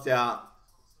 but yeah.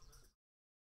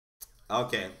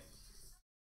 Okay.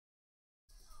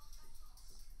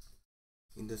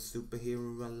 In the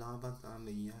superhero lava,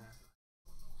 yeah.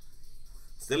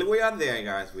 Still, we are there,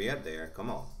 guys. We are there. Come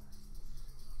on.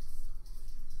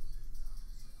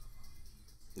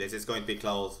 This is going to be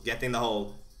close. Get in the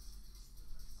hole.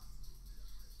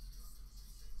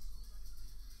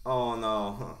 Oh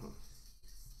no.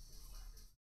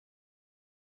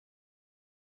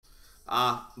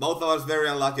 Both of us very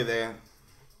unlucky there.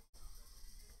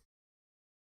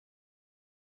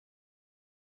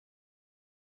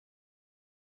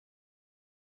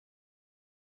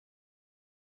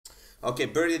 Okay,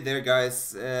 birdie there,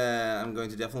 guys. I'm going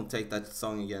to definitely take that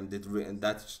song again.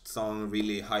 That song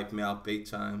really hyped me up big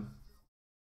time.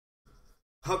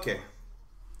 Okay.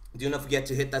 Do not forget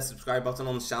to hit that subscribe button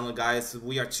on the channel, guys.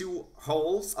 We are 2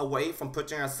 holes away from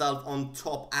putting ourselves on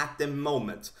top at the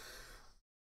moment.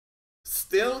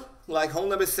 Still, like, hole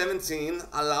number 17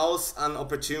 allows an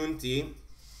opportunity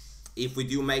if we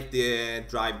do make the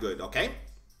drive good, okay?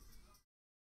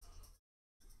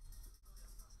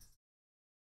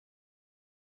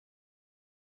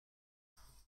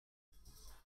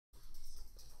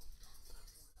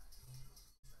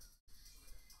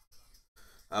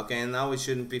 Okay, and now we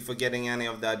shouldn't be forgetting any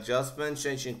of the adjustments.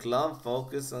 Changing club,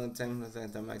 focus on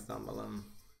 10% max number.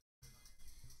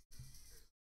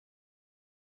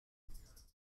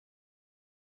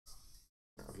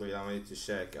 I need to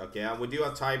check. Okay, we do a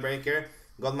tiebreaker.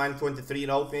 Got mine 23 in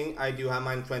opening. I do have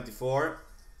mine 24.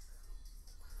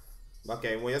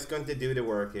 Okay, we're just going to do the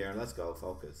work here. Let's go,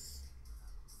 focus.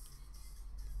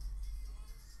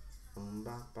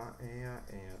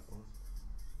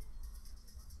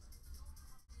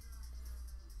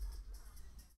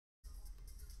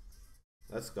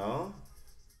 Let's go.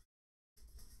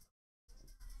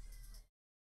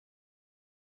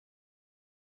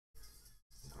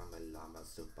 Lava,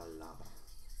 super lava.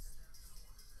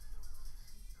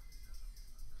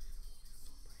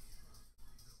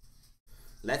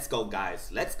 Let's go, guys.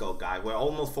 Let's go, guys. We're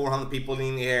almost 400 people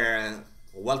in here.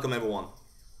 Welcome, everyone.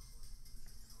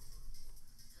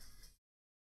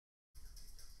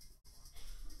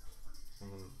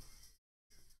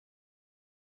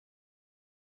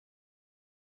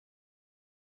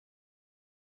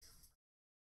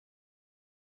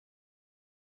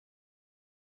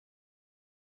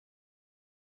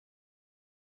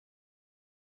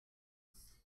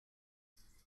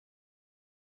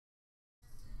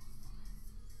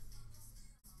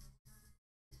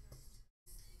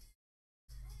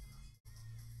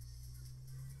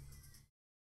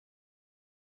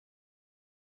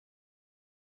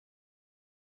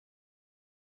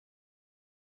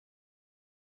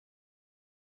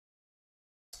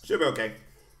 Should be okay.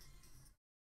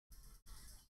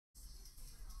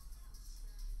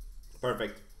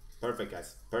 Perfect. Perfect,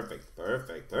 guys. Perfect.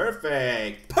 Perfect.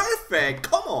 Perfect. Perfect.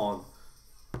 Come on.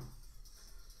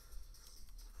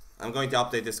 I'm going to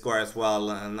update the score as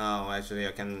well. Now, actually,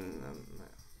 I can...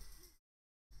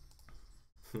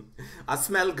 I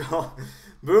smell go.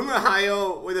 Boomer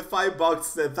Hayo with the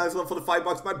 $5. Thanks a lot for the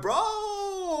 $5, my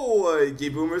bro.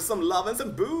 Give Boomer some love and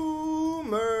some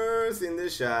boomers in the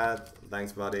chat.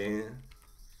 Thanks, buddy.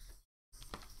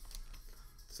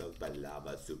 Super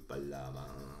lava, super lava.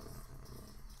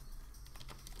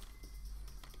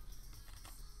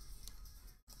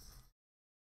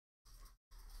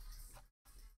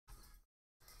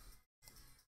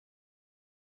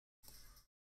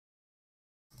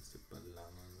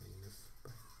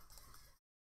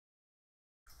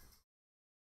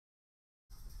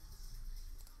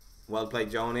 Well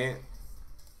played, Joni.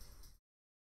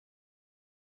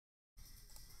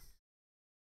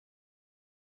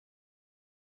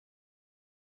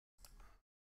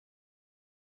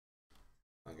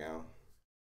 Okay.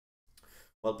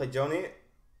 Well played, Joni.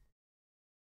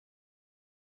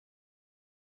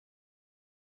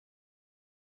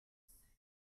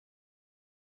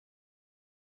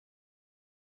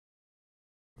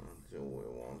 Do we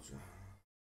want to?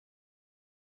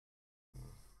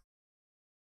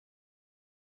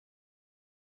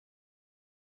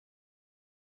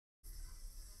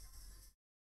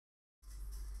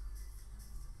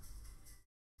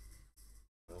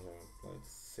 Played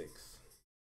 6.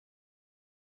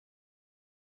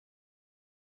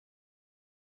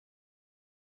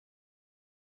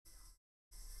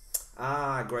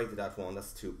 Ah, I graded that one.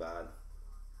 That's too bad.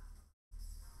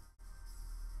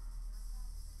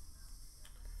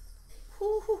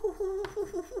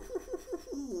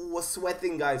 Was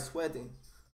sweating, guys, sweating.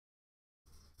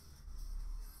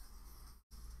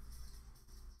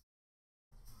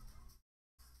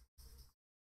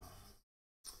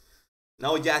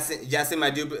 No, Jassim, I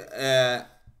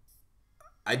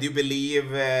do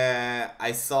believe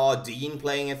I saw Dean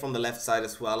playing it from the left side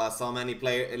as well. I saw many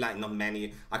players, like not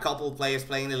many, a couple of players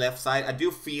playing the left side. I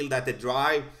do feel that the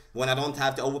drive, when I don't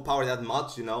have to overpower that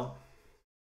much, you know.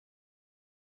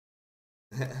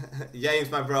 James,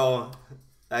 my bro.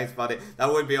 Thanks, buddy.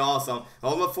 That would be awesome.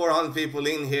 Almost 400 people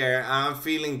in here. I'm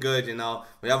feeling good, you know.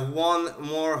 We have one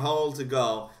more hole to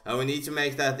go. And we need to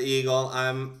make that eagle.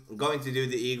 I'm going to do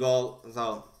the eagle.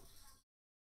 So.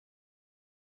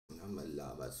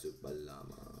 Lava, super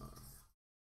lava.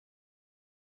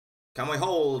 Can we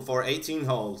hold for 18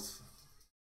 holes?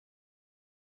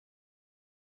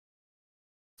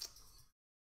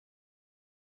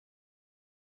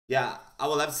 Yeah, I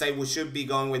will have to say we should be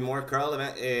going with more curl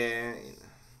event.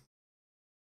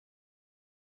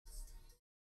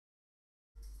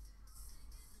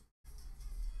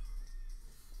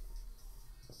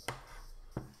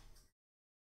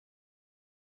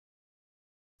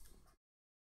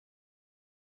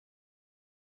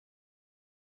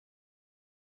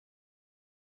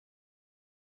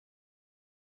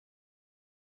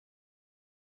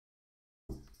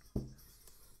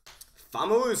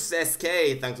 Famous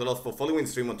SK, thanks a lot for following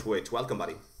stream on Twitch. Welcome,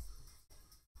 buddy.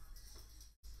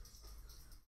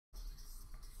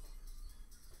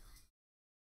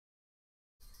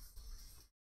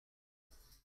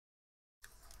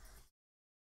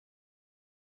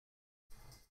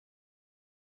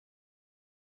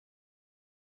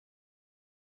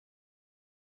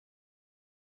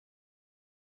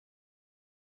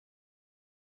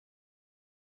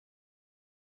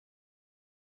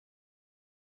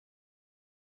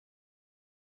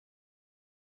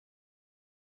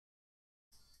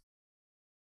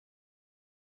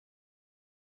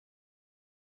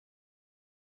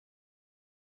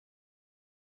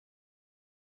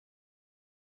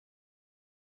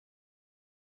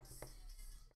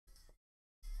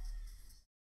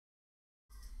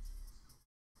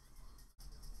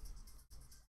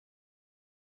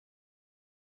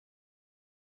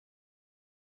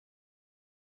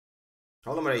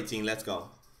 Hole number 18, let's go.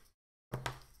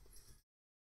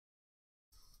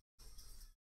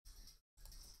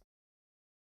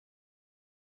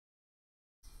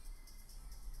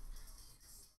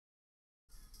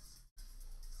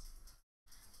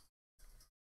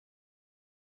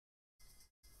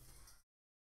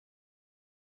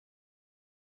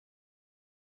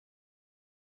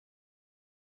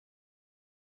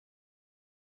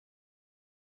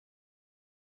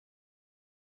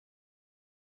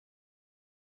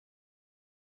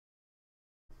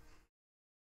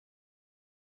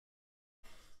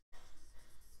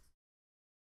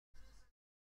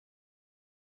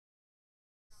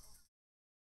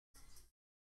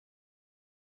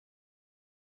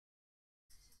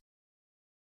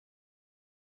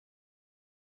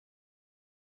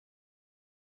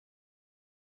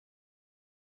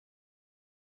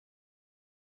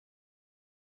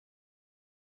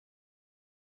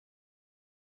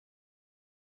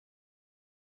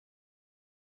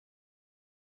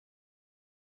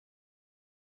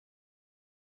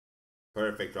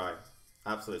 Perfect drive.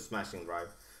 Absolute smashing drive.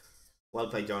 Well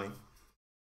played, Johnny.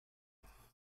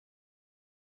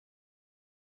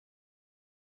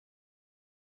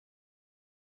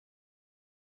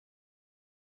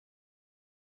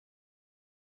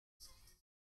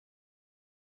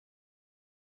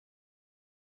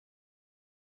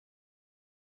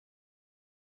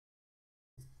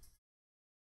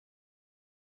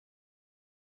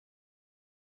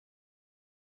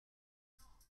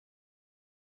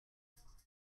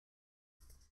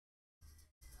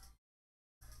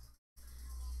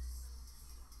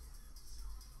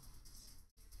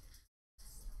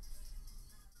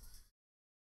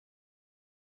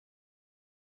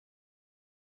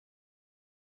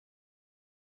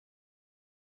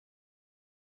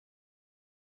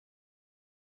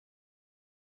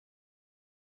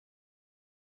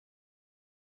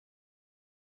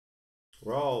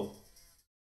 Roll.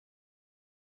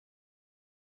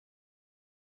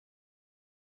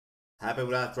 Happy with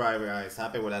that drive, guys.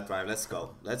 Happy with that drive. Let's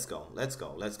go. Let's go. Let's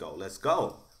go. Let's go. Let's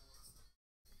go.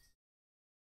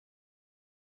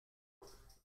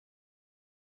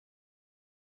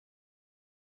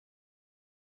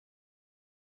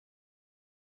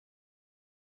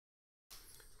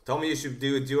 Told me you should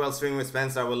do a dual stream with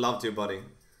Spencer. I would love to, buddy.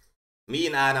 Me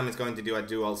and Adam is going to do a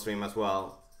dual stream as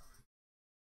well.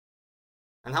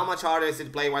 And how much harder is it to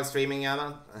play while streaming,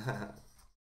 Adam?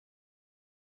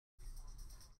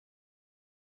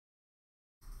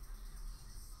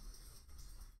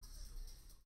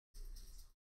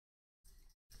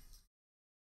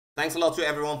 Thanks a lot to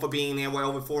everyone for being here. We're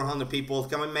over 400 people.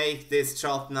 Can we make this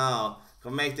shot now?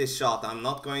 Can we make this shot? I'm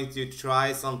not going to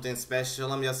try something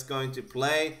special. I'm just going to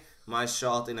play my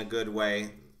shot in a good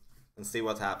way and see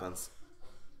what happens.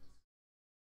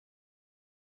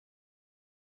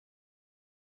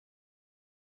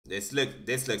 This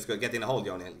looks good. Get in the hole,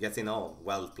 Johnny. Get in the hole.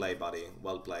 Well played, buddy.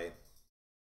 Well played.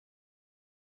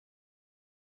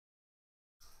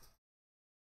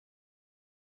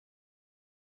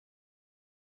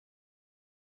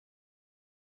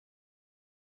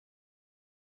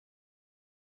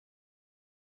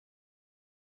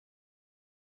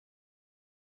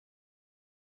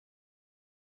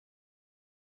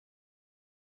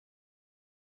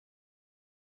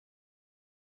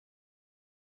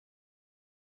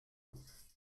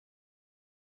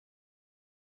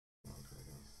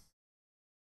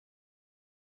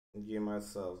 Give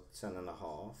myself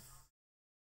 10.5.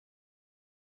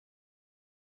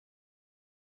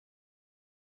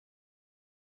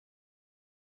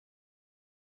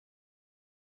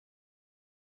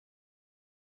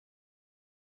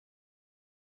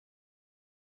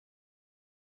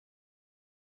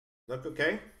 Look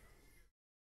okay?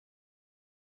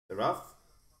 The rough?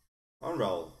 On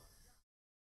roll.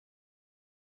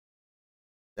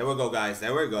 There we go, guys.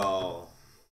 There we go.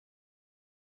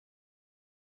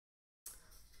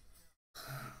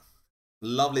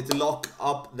 Lovely to lock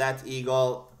up that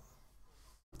eagle.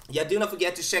 Yeah, do not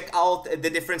forget to check out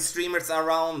the different streamers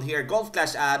around here. Golf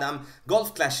Clash Adam,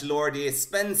 Golf Clash Lordy,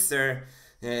 Spencer,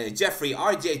 Jeffrey,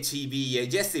 RJTV,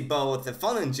 Jesse Both,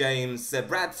 Fun and James,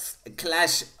 Brad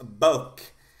Clash Book,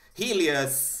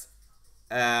 Helios,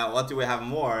 what do we have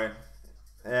more?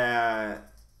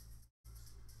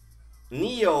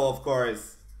 Neo, of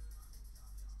course.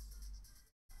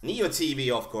 Neo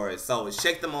TV, of course. So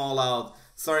check them all out.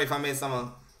 Sorry if I missed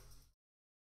someone.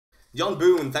 John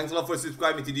Boone, thanks a lot for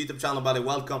subscribing to the YouTube channel, buddy.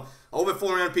 Welcome. Over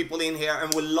 400 people in here,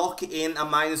 and we'll lock in a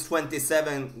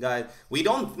 -27, guys. We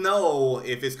don't know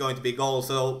if it's going to be goal,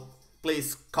 so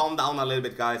please calm down a little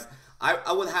bit, guys.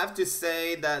 I would have to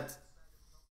say that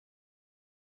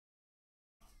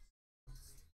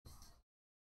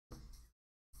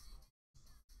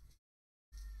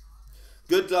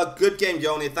Good luck, good game,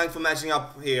 Joni. Thanks for matching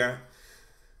up here.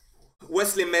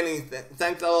 Wesley Manning,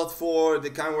 thanks a lot for the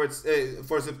kind words,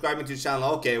 for subscribing to the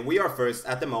channel. Okay, we are first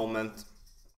at the moment.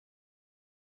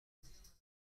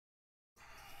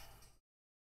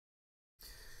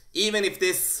 Even if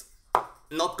this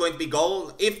not going to be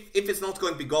gold, if it's not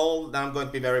going to be gold, then I'm going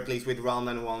to be very pleased with round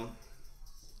and one.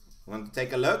 Want to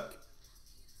take a look?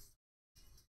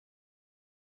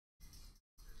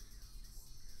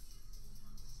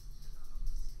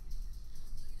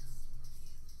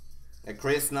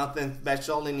 Chris, nothing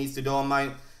special. He needs to do a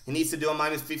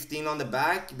minus 15 on the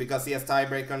back because he has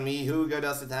tiebreaker on me. Hugo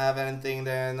doesn't have anything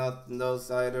there. Not those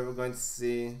either. We're going to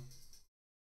see.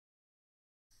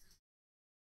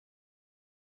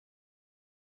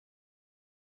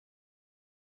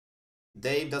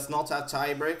 Dave does not have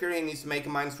tiebreaker. He needs to make a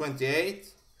minus 28.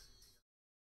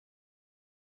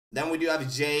 Then we do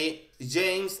have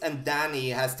James and Danny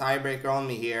has tiebreaker on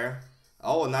me here.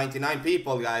 Oh, 99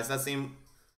 people, guys. That seems.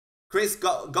 Chris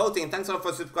Goting, thanks a lot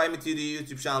for subscribing to the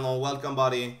YouTube channel. Welcome,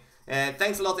 buddy.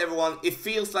 Thanks a lot, everyone. It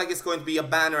feels like it's going to be a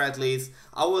banner at least.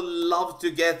 I would love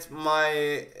to get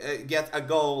my get a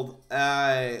gold.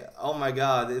 Oh my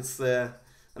God, it's and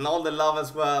all the love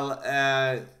as well.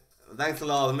 Thanks a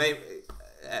lot.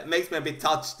 Makes me a bit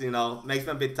touched, you know. Makes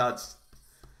me a bit touched.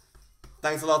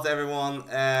 Thanks a lot, everyone,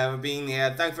 for being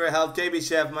here. Thanks for your help, KB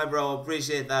Chef, my bro.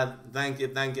 Appreciate that. Thank you,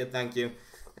 thank you, thank you.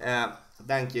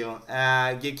 Thank you.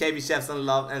 Give KB Chef some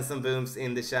love and some booms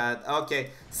in the chat. Okay,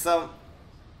 so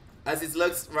as it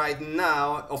looks right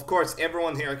now, of course,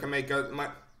 everyone here can make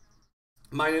a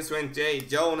minus 28.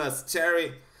 Jonas,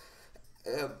 Cherry,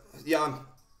 yeah,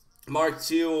 Mark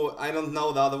 2. I don't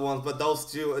know the other ones, but those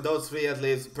three at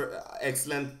least,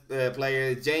 excellent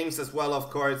player. James as well,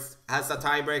 of course, has a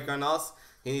tiebreaker on us.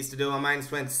 He needs to do a minus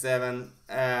 27.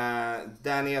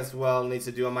 Danny as well needs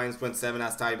to do a minus 27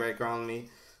 as tiebreaker on me.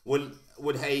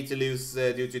 Would hate to lose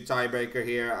due to tiebreaker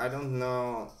here. I don't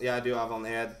know. Yeah, I do have on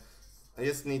head. I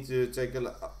just need to take a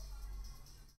look.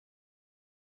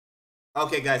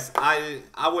 Okay, guys, I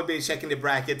will be checking the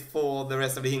bracket for the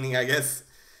rest of the evening, I guess.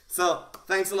 So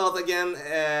thanks a lot again.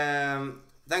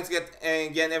 Thanks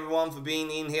again, everyone, for being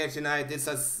in here tonight. This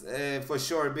has for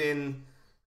sure been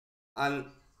an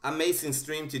amazing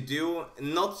stream to do.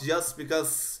 Not just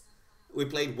because we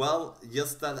played well,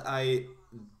 just that I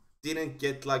didn't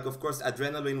get, like, of course,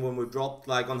 adrenaline when we dropped,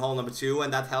 like, on hole number 2,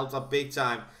 and that helped up big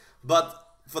time.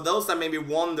 But for those that maybe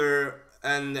wonder,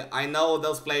 and I know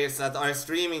those players that are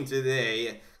streaming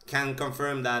today can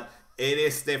confirm that it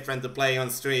is different to play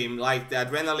on stream. Like the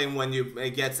adrenaline when you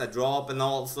get a drop, and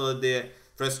also the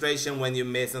frustration when you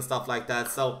miss and stuff like that.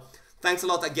 So thanks a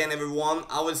lot again, everyone.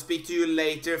 I will speak to you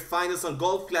later. Find us on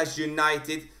Golf Clash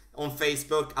United on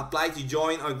Facebook. Apply to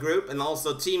join our group, and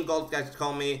also Team Golf Clash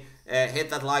Comedy. Hit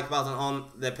that like button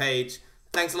on the page.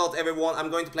 Thanks a lot, everyone. I'm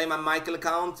going to play my Michael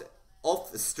account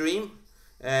off stream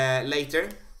later.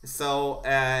 So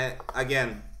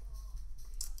again,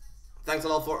 thanks a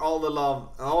lot for all the love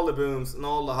and all the booms and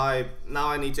all the hype. Now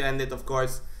I need to end it, of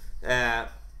course. Yeah,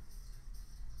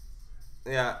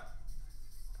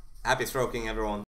 happy stroking, everyone.